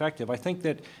can be effective. I think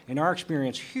that in our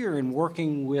experience here in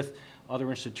working with other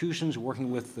institutions, working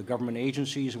with the government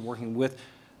agencies, and working with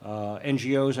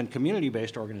NGOs and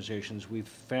community-based organizations, we've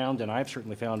found, and I've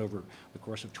certainly found over the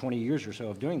course of 20 years or so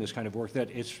of doing this kind of work, that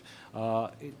it's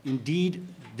indeed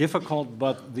difficult,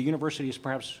 but the university is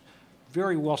perhaps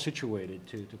very well situated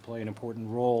to play an important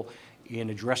role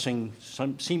in addressing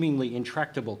some seemingly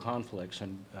intractable conflicts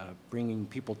and bringing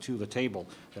people to the table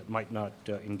that might not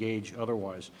engage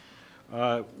otherwise.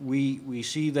 We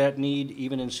see that need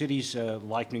even in cities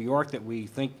like New York that we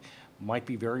think might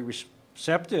be very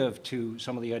receptive to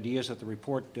some of the ideas that the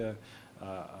report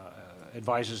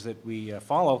advises that we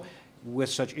follow with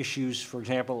such issues, for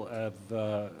example,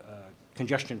 of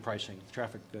congestion pricing,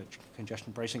 traffic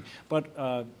congestion pricing, but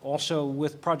also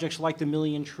with projects like the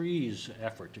Million Trees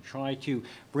effort to try to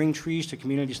bring trees to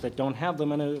communities that don't have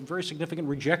them, and a very significant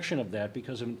rejection of that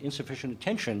because of insufficient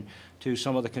attention to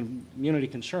some of the community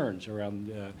concerns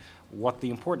around what the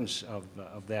importance of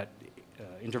that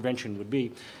intervention would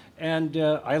be. And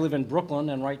I live in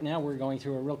Brooklyn, and right now we're going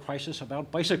through a real crisis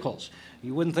about bicycles.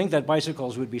 You wouldn't think that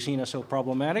bicycles would be seen as so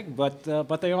problematic, but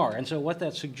they are. And so what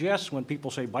that suggests when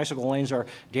people say bicycle lanes are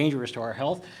dangerous to our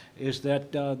health is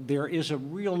that there is a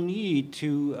real need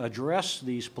to address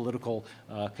these political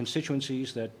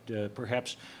constituencies that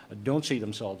perhaps don't see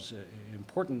themselves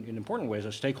in important ways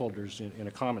as stakeholders in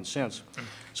a common sense.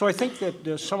 So I think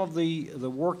that some of the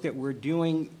work that we're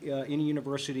doing in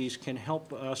universities can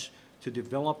help us to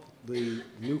develop the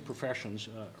new professions.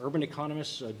 Urban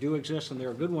economists do exist, and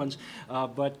there are good ones,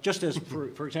 but just as,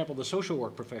 for example, the social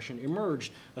work profession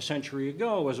emerged a century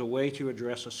ago as a way to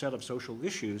address a set of social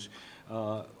issues,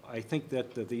 I think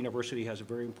that the university has a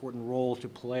very important role to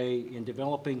play in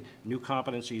developing new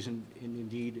competencies and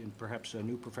indeed in perhaps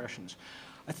new professions.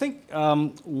 I think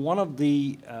one of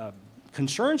the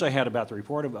concerns I had about the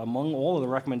report, among all of the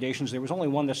recommendations, there was only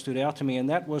one that stood out to me, and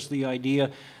that was the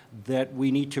idea that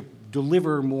we need to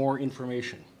deliver more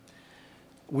information.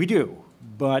 We do,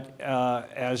 but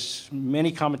as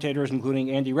many commentators,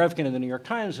 including Andy Revkin in the New York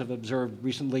Times, have observed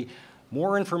recently,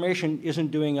 more information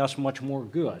isn't doing us much more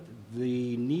good.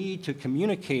 The need to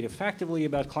communicate effectively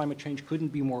about climate change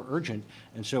couldn't be more urgent,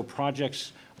 and so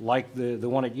projects like the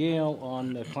one at Yale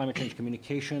on climate change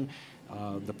communication,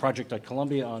 the project at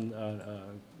Columbia on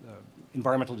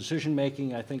environmental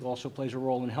decision-making, I think, also plays a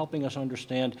role in helping us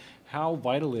understand how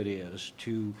vital it is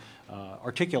to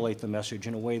articulate the message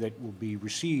in a way that will be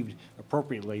received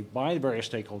appropriately by the various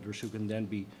stakeholders who can then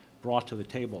be brought to the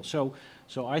table. So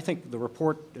I think the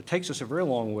report takes us a very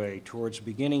long way towards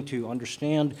beginning to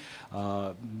understand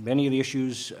many of the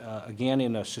issues, again,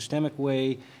 in a systemic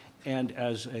way, and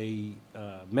as a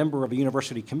member of a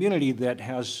university community that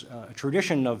has a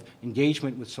tradition of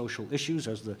engagement with social issues,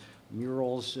 as the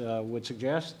murals would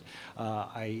suggest.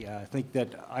 I think that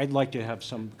I'd like to have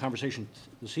some conversation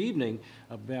this evening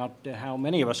about how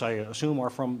many of us, I assume,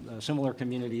 are from similar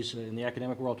communities in the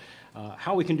academic world,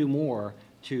 how we can do more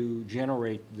to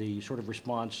generate the sort of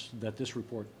response that this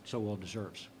report so well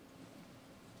deserves.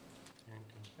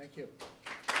 Thank you.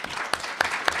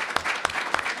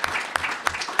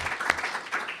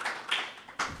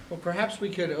 Well, perhaps we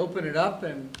could open it up,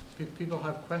 and if people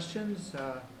have questions,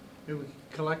 Maybe we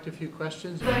collect a few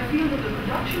questions. I feel that the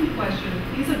production question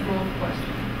is a growth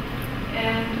question.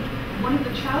 And one of the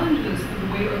challenges to the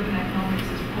way urban economics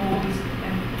is posed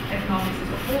and economics as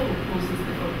a whole poses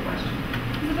the growth question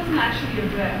is it doesn't actually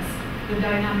address the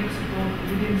dynamics of growth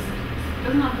within cities. It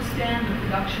doesn't understand the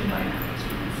production dynamics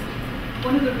within cities.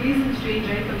 One of the reasons Jane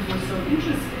Jacobs was so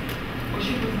interested was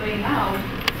she was laying out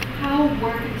how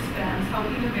work expands, how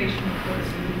innovation occurs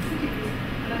within cities,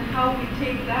 and then how we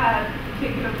take that,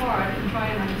 take it apart, and try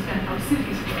and understand how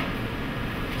cities grow.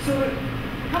 So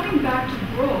coming back to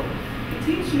growth, it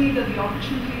seems to me that the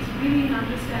opportunity is really in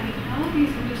understanding how these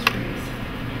industries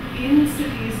in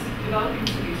cities, developing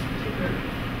cities particularly,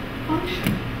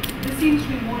 function. This seems to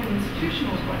be more an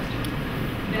institutional question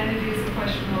than it is a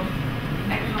question of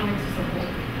economics as a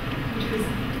whole, which is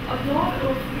a lot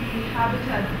of the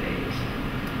habitat debate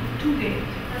to date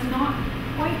has not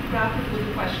quite grappled with the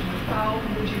question of how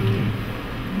would you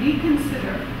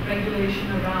reconsider regulation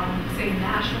around, say,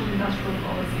 national industrial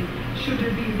policy. Should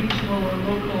it be regional or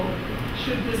local?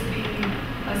 Should this be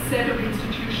a set of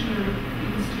institutional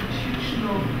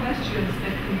questions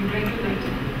that can be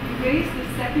regulated? You raise the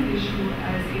second issue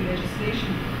as a legislation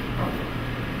problem.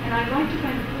 And I'd like to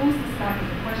kind of pose this back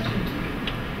as a question to you,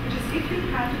 which is if you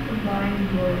had to combine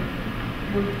your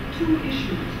two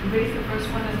issues, you raise the first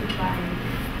one as the planning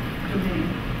domain,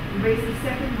 you raise the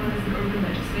second one as the urban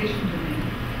legislation domain,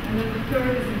 and then the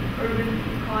third is an urban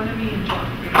economy and job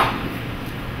creation.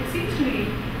 It seems to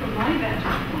me, from my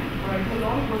vantage point, where I do a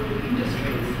lot of work with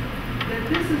industries,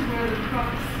 that this is where the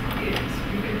crux is.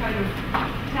 You can kind of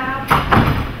tap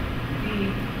the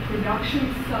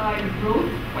production side growth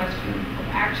question of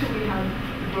actually how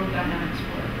the growth dynamics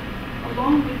work.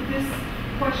 Along with this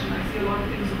question, I see a lot of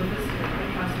things over this here,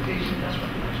 right? Transportation, industrial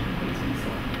production, goods, and so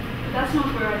on. But that's not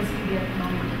where I see the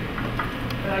economic debate.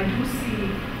 But I do see,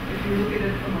 if you look at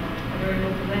it from a very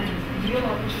local lens, a real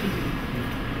opportunity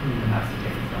perhaps to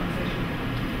take this conversation.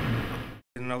 I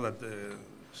didn't know that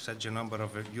such a number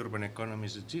of urban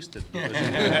economies existed. Because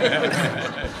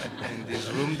in this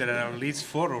room there are at least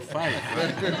 4 or 5.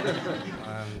 Right?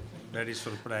 I'm very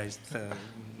surprised,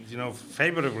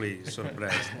 favorably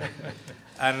surprised.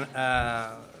 And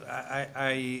I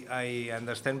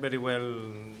understand very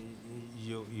well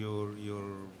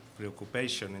your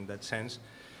preoccupation in that sense,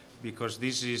 because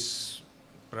this is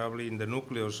probably in the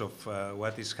nucleus of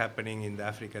what is happening in the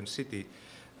African city.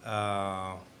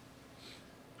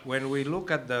 When we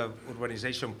look at the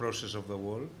urbanization process of the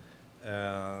world,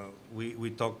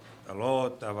 we talk a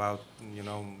lot about,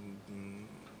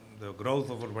 the growth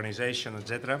of urbanization,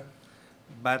 etc.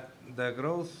 But the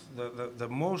growth, the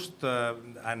most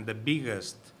and the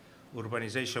biggest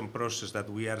urbanization process that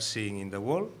we are seeing in the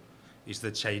world is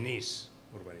the Chinese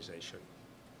urbanization.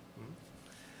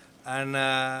 And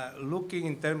looking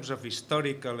in terms of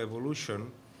historical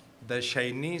evolution, the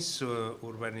Chinese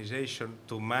urbanization,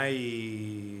 to my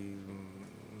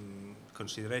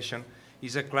consideration,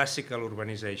 is a classical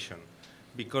urbanization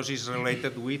because it's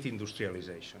related with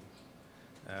industrialization.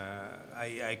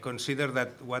 I consider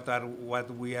that what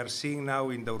we are seeing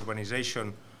now in the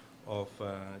urbanization of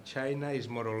China is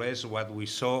more or less what we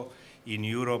saw in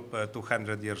Europe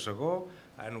 200 years ago,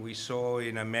 and we saw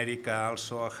in America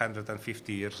also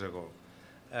 150 years ago.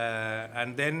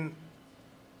 And then,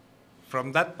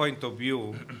 from that point of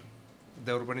view,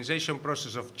 the urbanization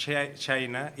process of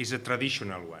China is a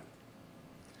traditional one.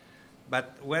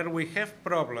 But where we have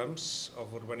problems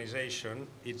of urbanization,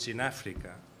 it's in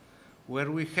Africa, where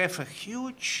we have a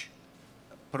huge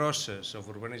process of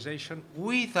urbanization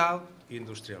without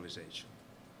industrialization,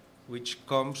 which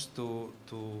comes to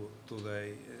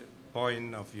the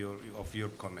point of your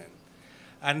comment.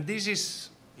 And this is,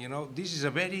 this is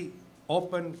a very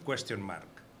open question mark.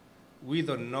 We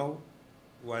don't know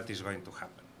what is going to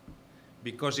happen.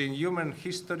 Because in human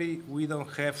history, we don't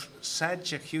have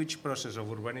such a huge process of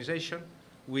urbanization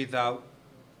without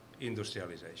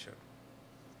industrialization.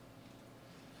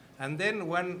 And then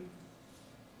one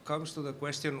comes to the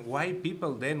question, why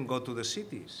people then go to the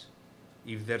cities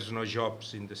if there's no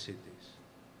jobs in the cities?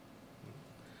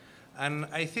 And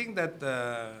I think that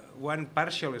one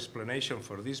partial explanation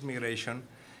for this migration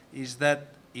is that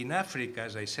in Africa,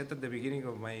 as I said at the beginning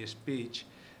of my speech,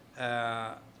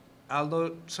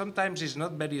 although sometimes it's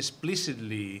not very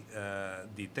explicitly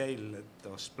detailed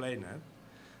or explained,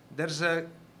 there's a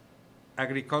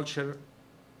agriculture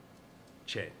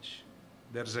change.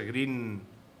 There's a green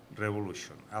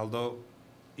revolution, although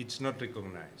it's not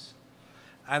recognized.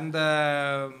 And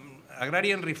the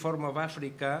agrarian reform of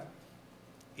Africa,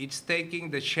 it's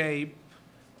taking the shape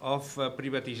of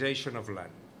privatization of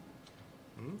land,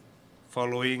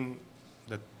 following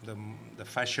the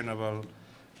fashionable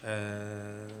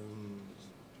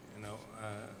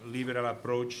liberal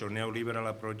approach or neoliberal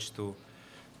approach to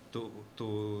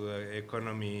the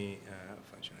economy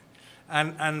functioning.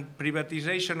 And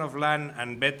privatization of land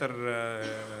and better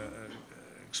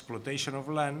exploitation of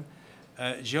land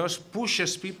just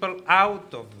pushes people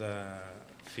out of the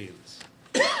fields.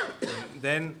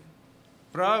 Then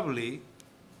probably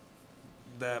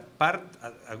a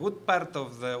good part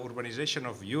of the urbanization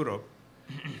of Europe,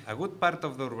 a good part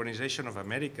of the urbanization of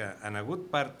America, and a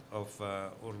good part of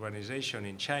urbanization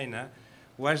in China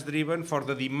was driven for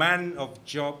the demand of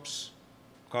jobs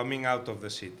coming out of the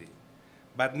city.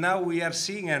 But now we are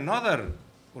seeing another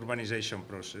urbanization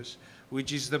process,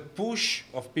 which is the push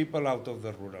of people out of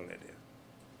the rural area.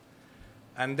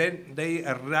 And then they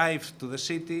arrive to the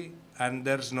city, and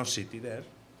there's no city there.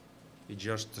 It's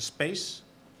just a space.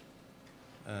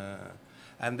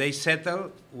 And they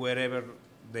settle wherever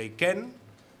they can,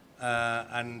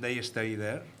 and they stay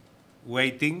there,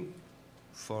 waiting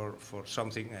for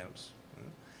something else.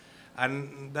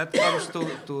 And that comes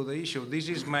to the issue. This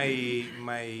is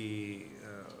my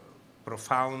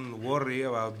profound worry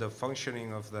about the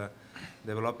functioning of the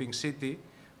developing city,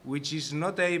 which is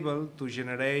not able to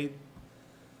generate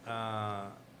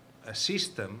a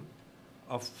system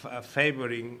of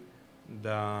favoring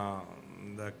the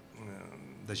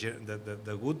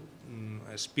good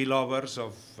spillovers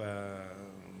of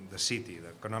the city, the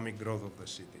economic growth of the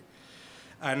city.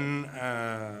 And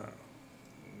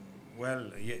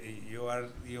well,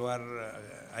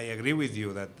 I agree with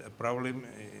you that a problem,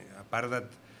 apart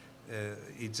that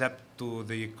it's up to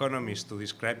the economists to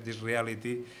describe this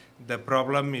reality, the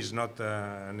problem is not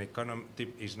an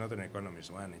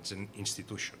economist one, it's an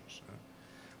institutions.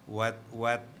 What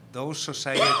those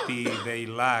society they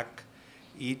lack,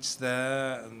 it's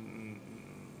the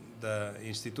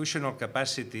institutional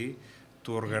capacity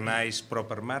to organize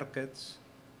proper markets,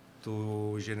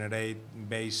 to generate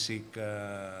basic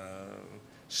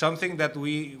something that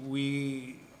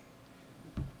we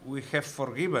have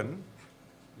forgiven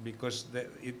because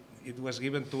it was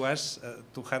given to us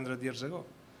 200 years ago,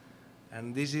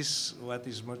 and this is what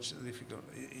is much difficult.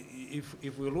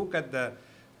 If we look at the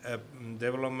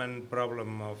development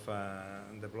problem of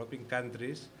developing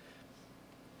countries,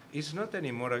 it's not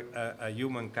anymore a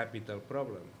human capital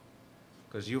problem,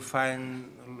 because you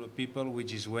find people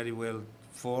which is very well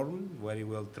formed, very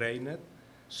well trained.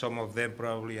 Some of them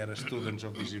probably are students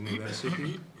of this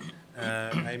university.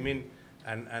 I mean,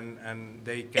 and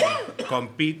they can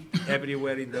compete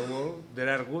everywhere in the world. There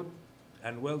are good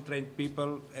and well-trained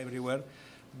people everywhere,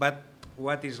 but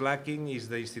what is lacking is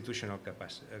the institutional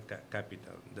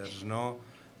capital. There's no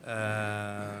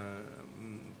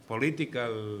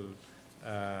political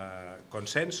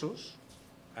consensus,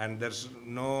 and there's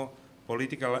no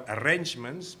political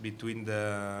arrangements between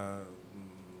the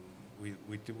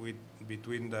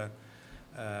between the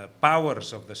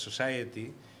powers of the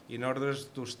society in order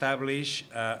to establish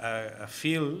a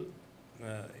field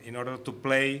in order to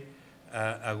play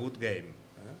a good game.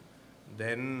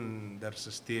 Then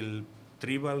there's still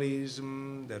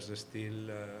tribalism, there's still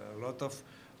a lot of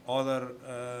other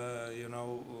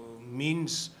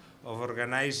means of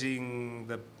organizing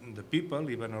the people,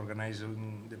 even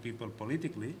organizing the people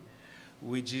politically,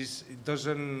 which is it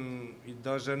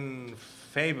doesn't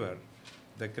favor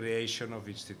the creation of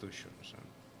institutions.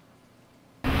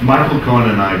 Michael Cohen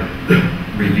and I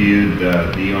reviewed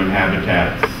the UN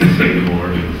Habitat's Sustainable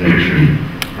Urbanization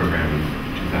Program in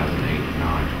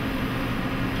 2008-09.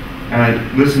 And I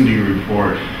listened to your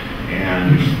report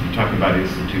and talk about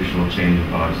institutional change, and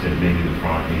Bob said maybe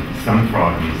some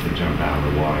frog needs to jump out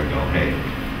of the water, go, hey,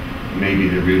 maybe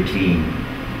the routine,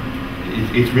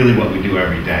 it's really what we do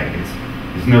every day.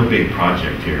 There's no big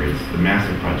project here, it's the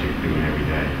massive project we're doing every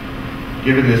day.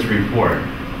 Given this report,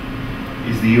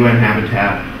 is the UN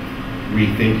Habitat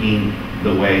rethinking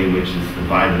the way in which it's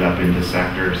divided up into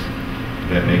sectors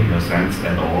that make no sense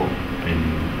at all? In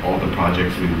all the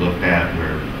projects we looked at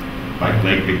where, like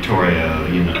Lake Victoria,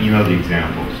 you know the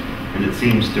examples. And it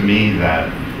seems to me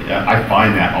that I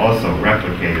find that also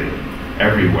replicated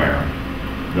everywhere.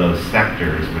 Those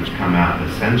sectors which come out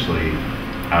essentially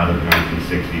out of the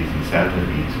 1960s and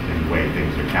 70s in the way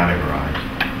things are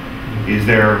categorized. Is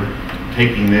there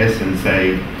taking this and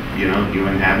say,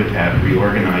 UN Habitat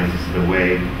reorganizes the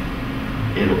way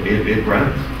it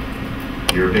runs?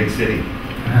 You're a big city.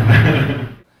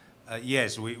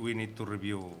 Yes, we need to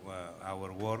review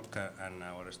our work and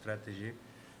our strategy,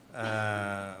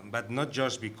 but not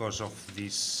just because of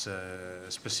this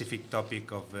specific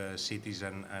topic of cities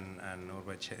and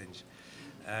urban change.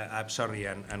 I'm sorry,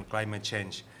 and climate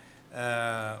change.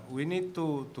 we need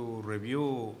to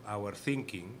review our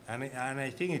thinking, and I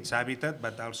think it's habitat,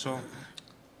 but also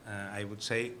I would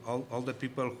say all the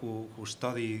people who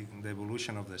study the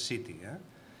evolution of the city,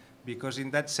 because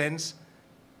in that sense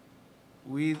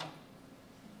we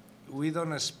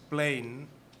don't explain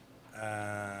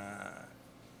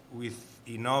with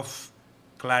enough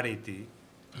clarity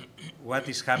what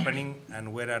is happening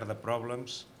and where are the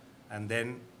problems, and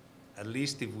then at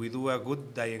least if we do a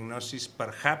good diagnosis,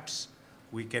 perhaps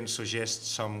we can suggest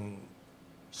some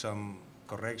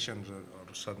corrections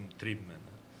or some treatment.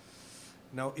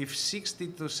 Now, if 60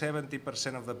 to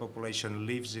 70% of the population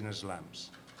lives in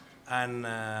slums, and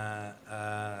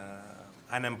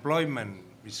unemployment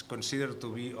is considered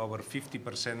to be over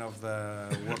 50% of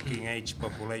the working age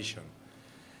population,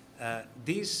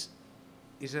 this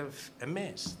is a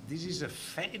mess. This is a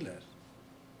failure.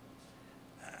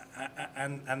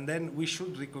 And then we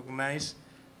should recognize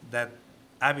that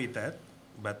habitat,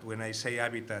 but when I say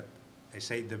habitat, I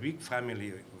say the big family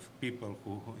of people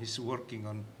who is working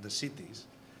on the cities,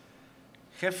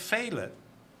 have failed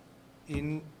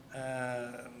in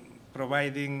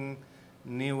providing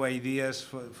new ideas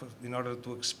in order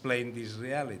to explain this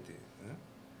reality.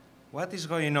 What is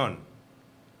going on?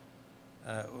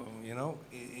 You know,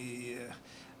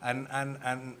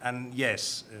 and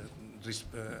yes,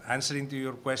 answering to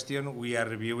your question, we are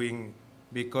reviewing,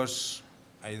 because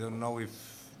I don't know if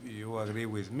you agree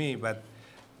with me, but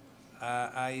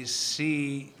I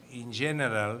see in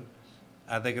general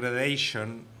a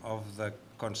degradation of the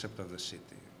concept of the city.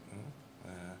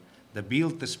 The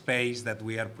built space that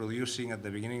we are producing at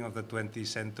the beginning of the 20th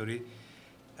century,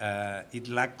 it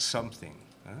lacks something.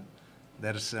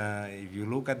 There's, if you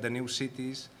look at the new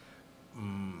cities,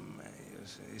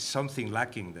 something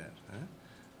lacking there.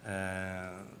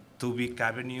 Too big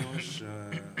avenues,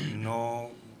 no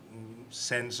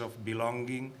sense of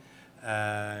belonging,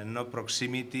 no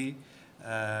proximity,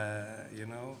 you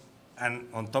know, and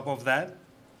on top of that,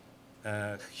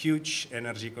 huge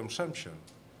energy consumption.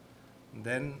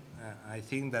 Then I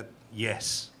think that,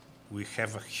 yes, we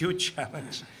have a huge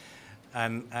challenge,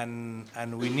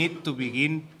 and we need to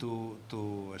begin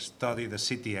to study the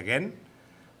city again,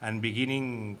 and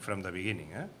beginning from the beginning.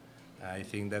 I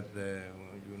think that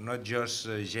not just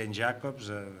Jane Jacobs,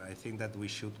 I think that we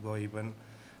should go even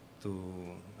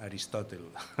to Aristotle,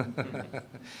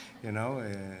 you know,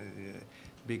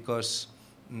 because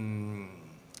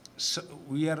so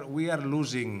we are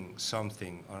losing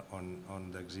something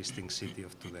on the existing city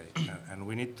of today, and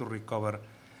we need to recover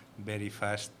very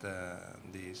fast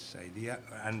this idea.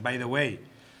 And by the way,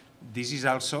 this is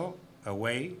also a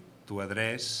way to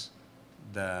address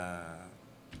the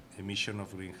emission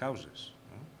of greenhouses.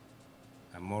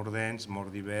 A more dense, more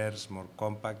diverse, more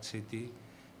compact city.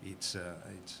 It's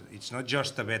not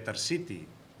just a better city,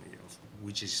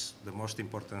 which is the most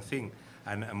important thing,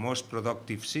 and a most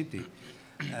productive city,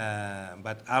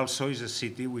 but also is a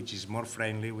city which is more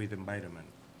friendly with the environment.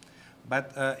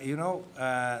 But you know,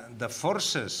 the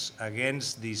forces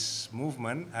against this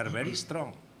movement are very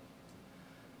strong,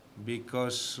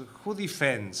 because who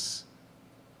defends?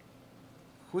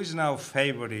 Who is now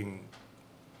favoring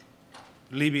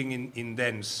living in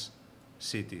dense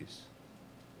cities?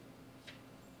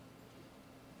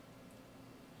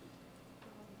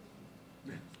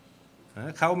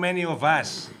 How many of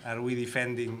us are we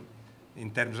defending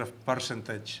in terms of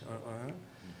percentage?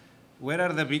 Where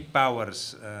are the big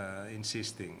powers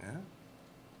insisting?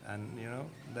 And you know,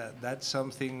 that's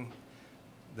something,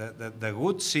 the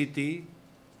good city,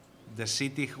 the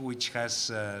city which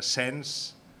has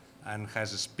sense and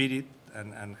has a spirit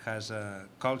and has a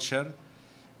culture,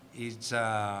 it's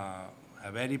a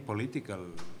very political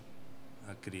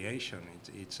creation.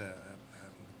 It's a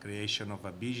creation of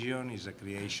a vision, it's a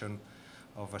creation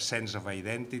of a sense of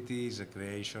identity, it's a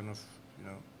creation of, you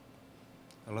know,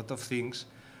 a lot of things,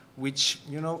 which,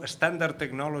 you know, a standard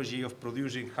technology of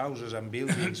producing houses and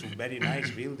buildings, very nice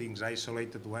buildings,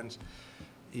 isolated ones,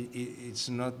 it's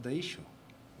not the issue.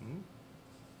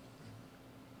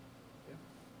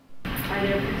 Are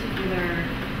there particular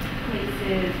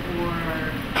places or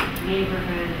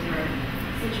neighborhoods or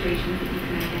situations that you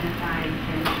can identify and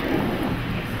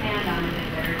expand on that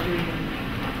are doing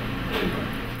good work?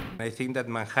 I think that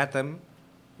Manhattan,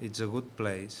 it's a good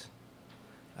place.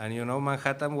 And you know,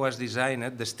 Manhattan was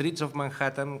designed, the streets of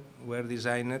Manhattan were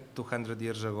designed 200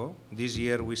 years ago. This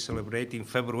year we celebrate, in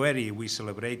February, we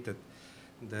celebrated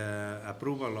the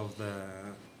approval of the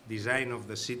design of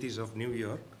the cities of New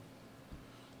York.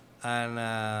 And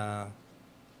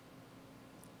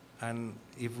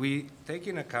if we take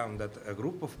in account that a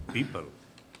group of people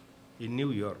in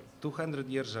New York 200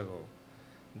 years ago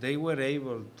they were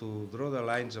able to draw the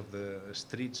lines of the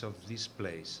streets of this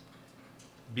place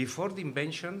before the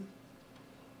invention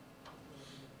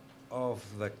of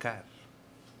the car.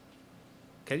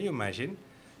 Can you imagine?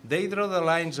 They draw the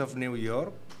lines of New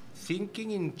York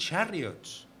thinking in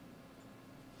chariots.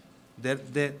 Their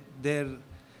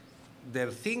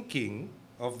thinking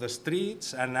of the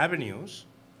streets and avenues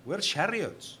were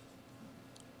chariots,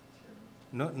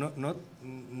 not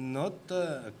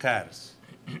cars.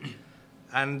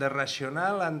 And the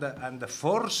rationale and the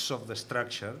force of the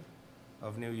structure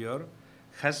of New York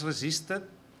has resisted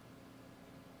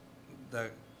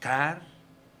the car,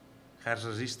 has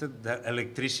resisted the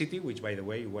electricity, which, by the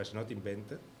way, was not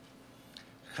invented,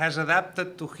 has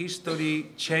adapted to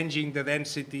history, changing the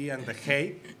density and the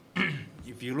height.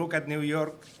 If you look at New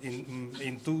York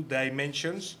in 2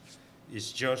 dimensions,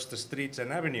 it's just the streets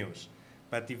and avenues.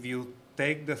 But if you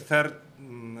take the third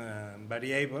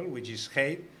variable, which is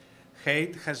height,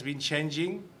 height has been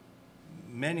changing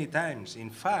many times. In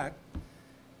fact,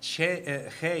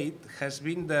 height has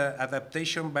been the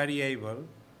adaptation variable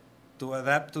to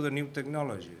adapt to the new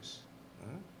technologies.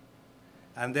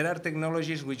 And there are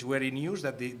technologies which were in use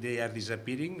that they are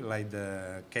disappearing, like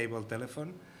the cable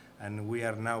telephone, and we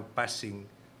are now passing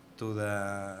to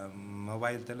the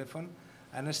mobile telephone.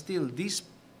 And still, this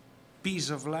piece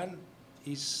of land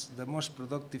is the most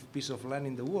productive piece of land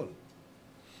in the world.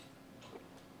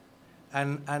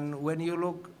 And when you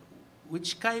look,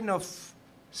 which kind of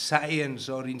science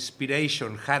or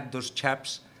inspiration had those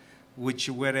chaps which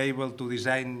were able to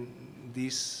design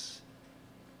this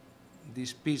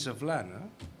piece of land?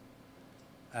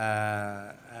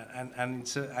 And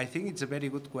I think it's a very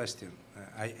good question.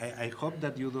 I hope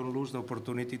that you don't lose the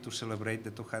opportunity to celebrate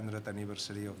the 200th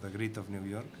anniversary of the Grid of New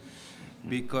York,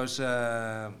 because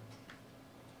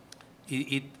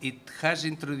it has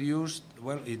introduced,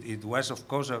 well, it was, of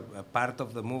course, a part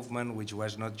of the movement which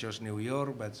was not just New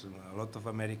York, but a lot of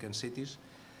American cities.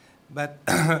 But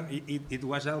it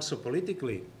was also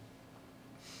politically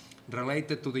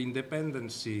related to the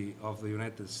independence of the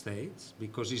United States,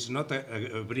 because it's not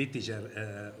a British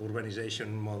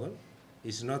urbanization model.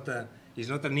 It's not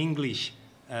an English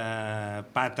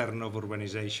pattern of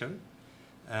urbanization.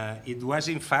 It was,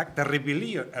 in fact, a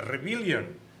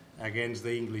rebellion against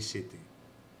the English city.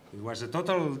 It was a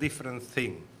total different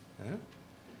thing.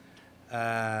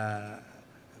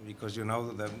 Because, you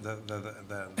know,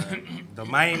 the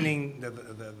mining,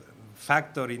 the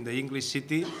factor in the English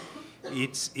city,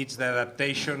 it's the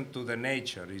adaptation to the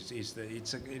nature. It's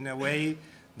in a way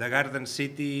the garden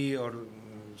city, or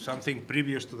something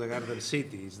previous to the garden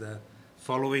city. It's the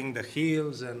following the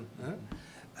hills and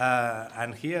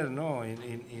here, no,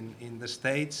 in the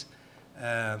States,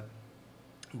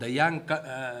 the young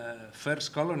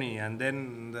first colony and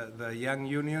then the young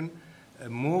Union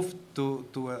moved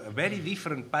to a very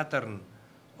different pattern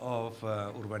of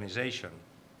urbanization.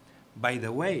 By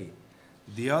the way,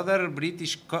 the other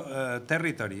British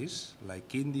territories,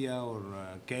 like India or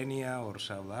Kenya or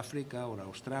South Africa or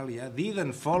Australia,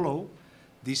 didn't follow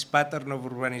this pattern of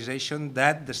urbanization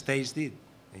that the States did.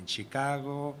 In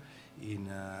Chicago, in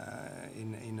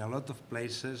a lot of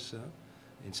places,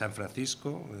 in San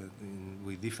Francisco,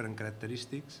 with different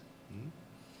characteristics.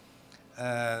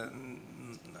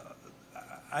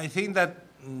 I think that,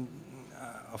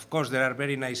 of course, there are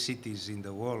very nice cities in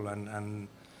the world,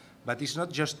 but it's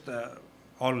not just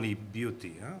only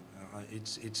beauty.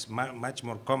 It's much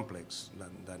more complex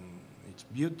than it's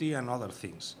beauty and other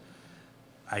things.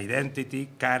 Identity,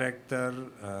 character,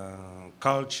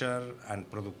 culture, and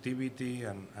productivity,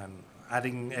 and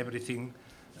adding everything.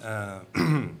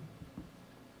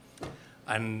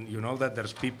 And you know that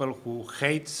there's people who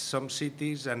hate some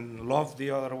cities and love the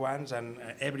other ones, and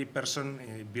every person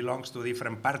belongs to a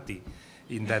different party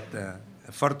in that,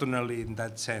 fortunately, in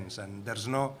that sense. And there's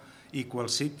no equal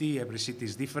city. Every city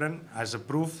is different, as a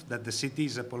proof that the city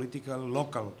is a political,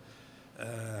 local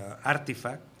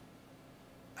artifact.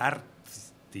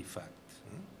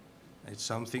 It's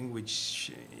something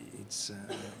which it's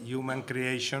human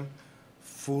creation,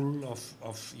 full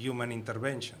of human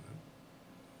intervention.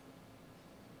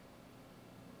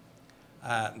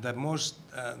 The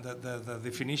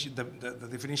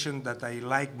definition that I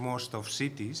like most of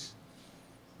cities,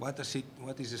 what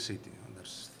is a city?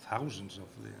 There's thousands of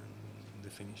the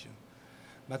definition,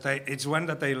 but it's one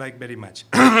that I like very much.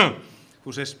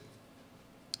 Who says,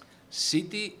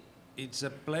 city, it's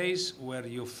a place where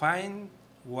you find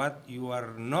what you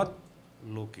are not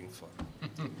looking for.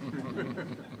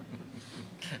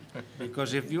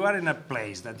 Because if you are in a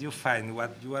place that you find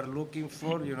what you are looking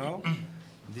for, you know,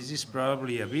 this is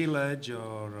probably a village,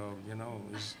 or you know,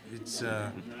 it's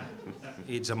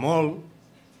a mall,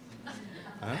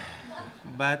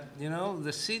 But, you know,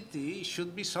 the city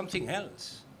should be something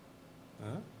else.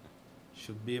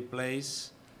 Should be a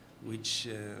place which,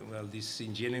 well, this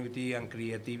ingenuity and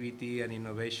creativity and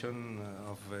innovation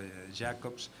of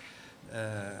Jacobs,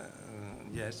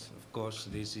 yes, of course,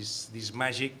 this is this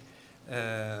magic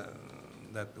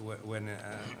that when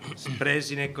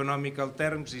expressed in economical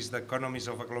terms is the economies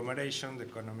of agglomeration, the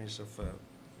economies of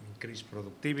increased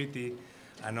productivity,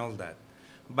 and all that.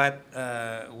 But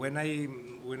when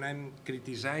I'm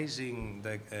criticizing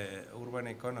the urban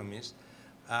economists,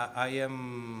 I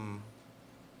am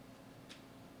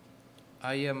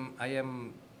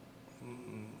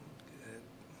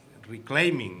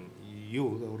reclaiming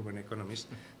you, the urban economist,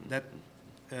 that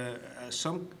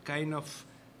some kind of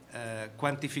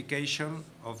quantification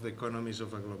of the economies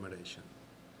of agglomeration.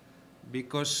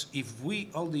 Because if we,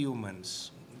 all the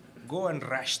humans, go and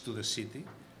rush to the city,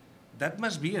 that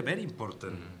must be a very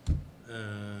important,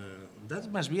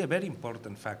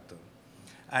 factor.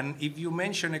 And if you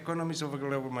mention economies of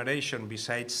agglomeration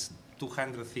besides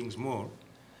 200 things more,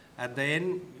 at the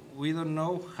end, we don't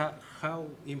know how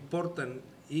important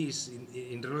is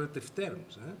in relative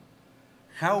terms.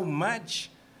 How much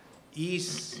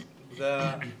is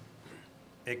the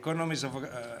economies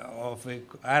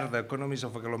are the economies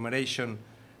of agglomeration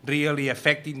really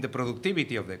affecting the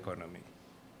productivity of the economy?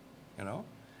 You know,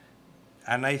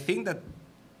 and I think that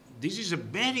this is a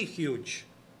very huge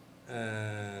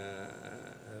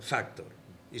factor.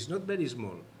 It's not very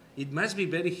small. It must be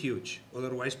very huge.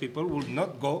 Otherwise, people will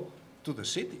not go to the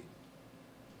city,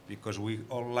 because we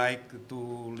all like to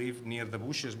live near the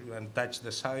bushes and touch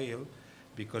the soil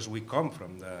because we come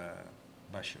from the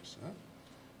bushes.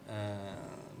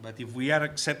 But if we are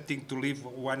accepting to live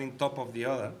one on top of the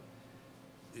other,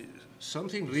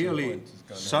 something really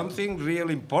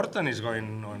important is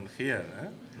going on here.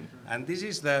 And this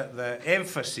is the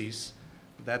emphasis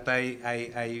that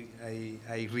I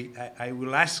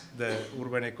will ask the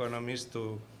urban economists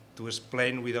to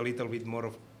explain with a little bit more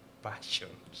of passion.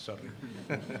 Sorry.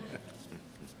 Well,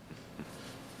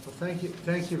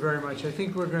 thank you very much. I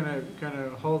think we're going to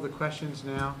hold the questions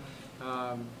now.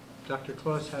 Dr.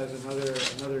 Clos has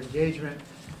another engagement,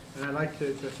 and I'd like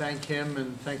to thank him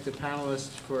and thank the panelists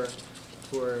for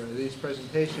these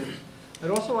presentations. I'd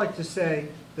also like to say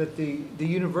that the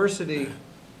university,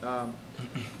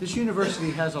 this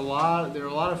university has there are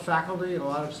a lot of faculty and a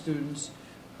lot of students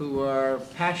who are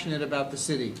passionate about the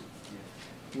city.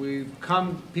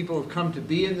 People have come to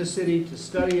be in the city, to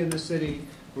study in the city.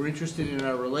 We're interested in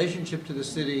our relationship to the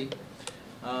city.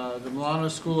 The Milano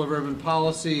School of Urban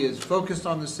Policy is focused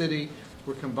on the city.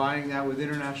 We're combining that with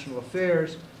international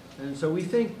affairs. And so we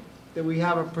think that we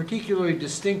have a particularly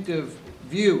distinctive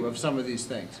view of some of these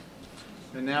things.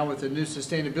 And now with the new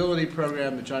sustainability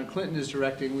program that John Clinton is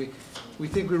directing, we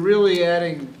think we're really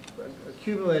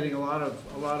accumulating a lot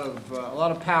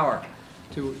of power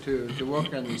to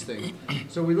work on these things.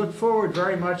 So we look forward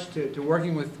very much to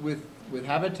working with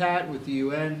Habitat, with the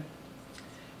UN.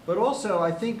 But also,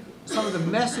 I think some of the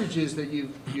messages that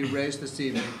you raised this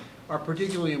evening are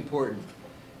particularly important.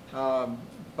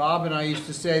 Bob and I used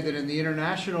to say that in the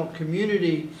international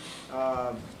community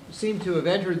seem to have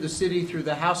entered the city through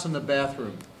the house and the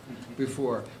bathroom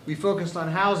before. We focused on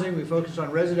housing, we focused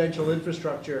on residential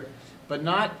infrastructure, but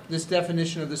not this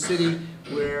definition of the city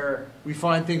where we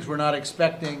find things we're not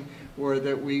expecting, or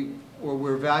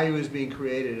where value is being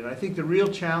created. And I think the real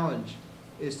challenge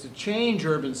is to change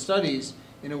urban studies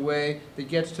in a way that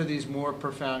gets to these more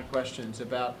profound questions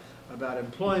about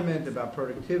employment, about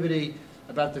productivity,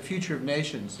 about the future of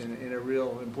nations in a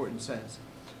real important sense.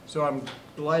 So I'm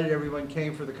delighted everyone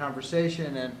came for the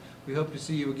conversation, and we hope to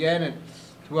see you again and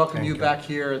to welcome you back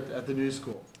here at the New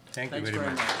School. Thanks very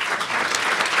much.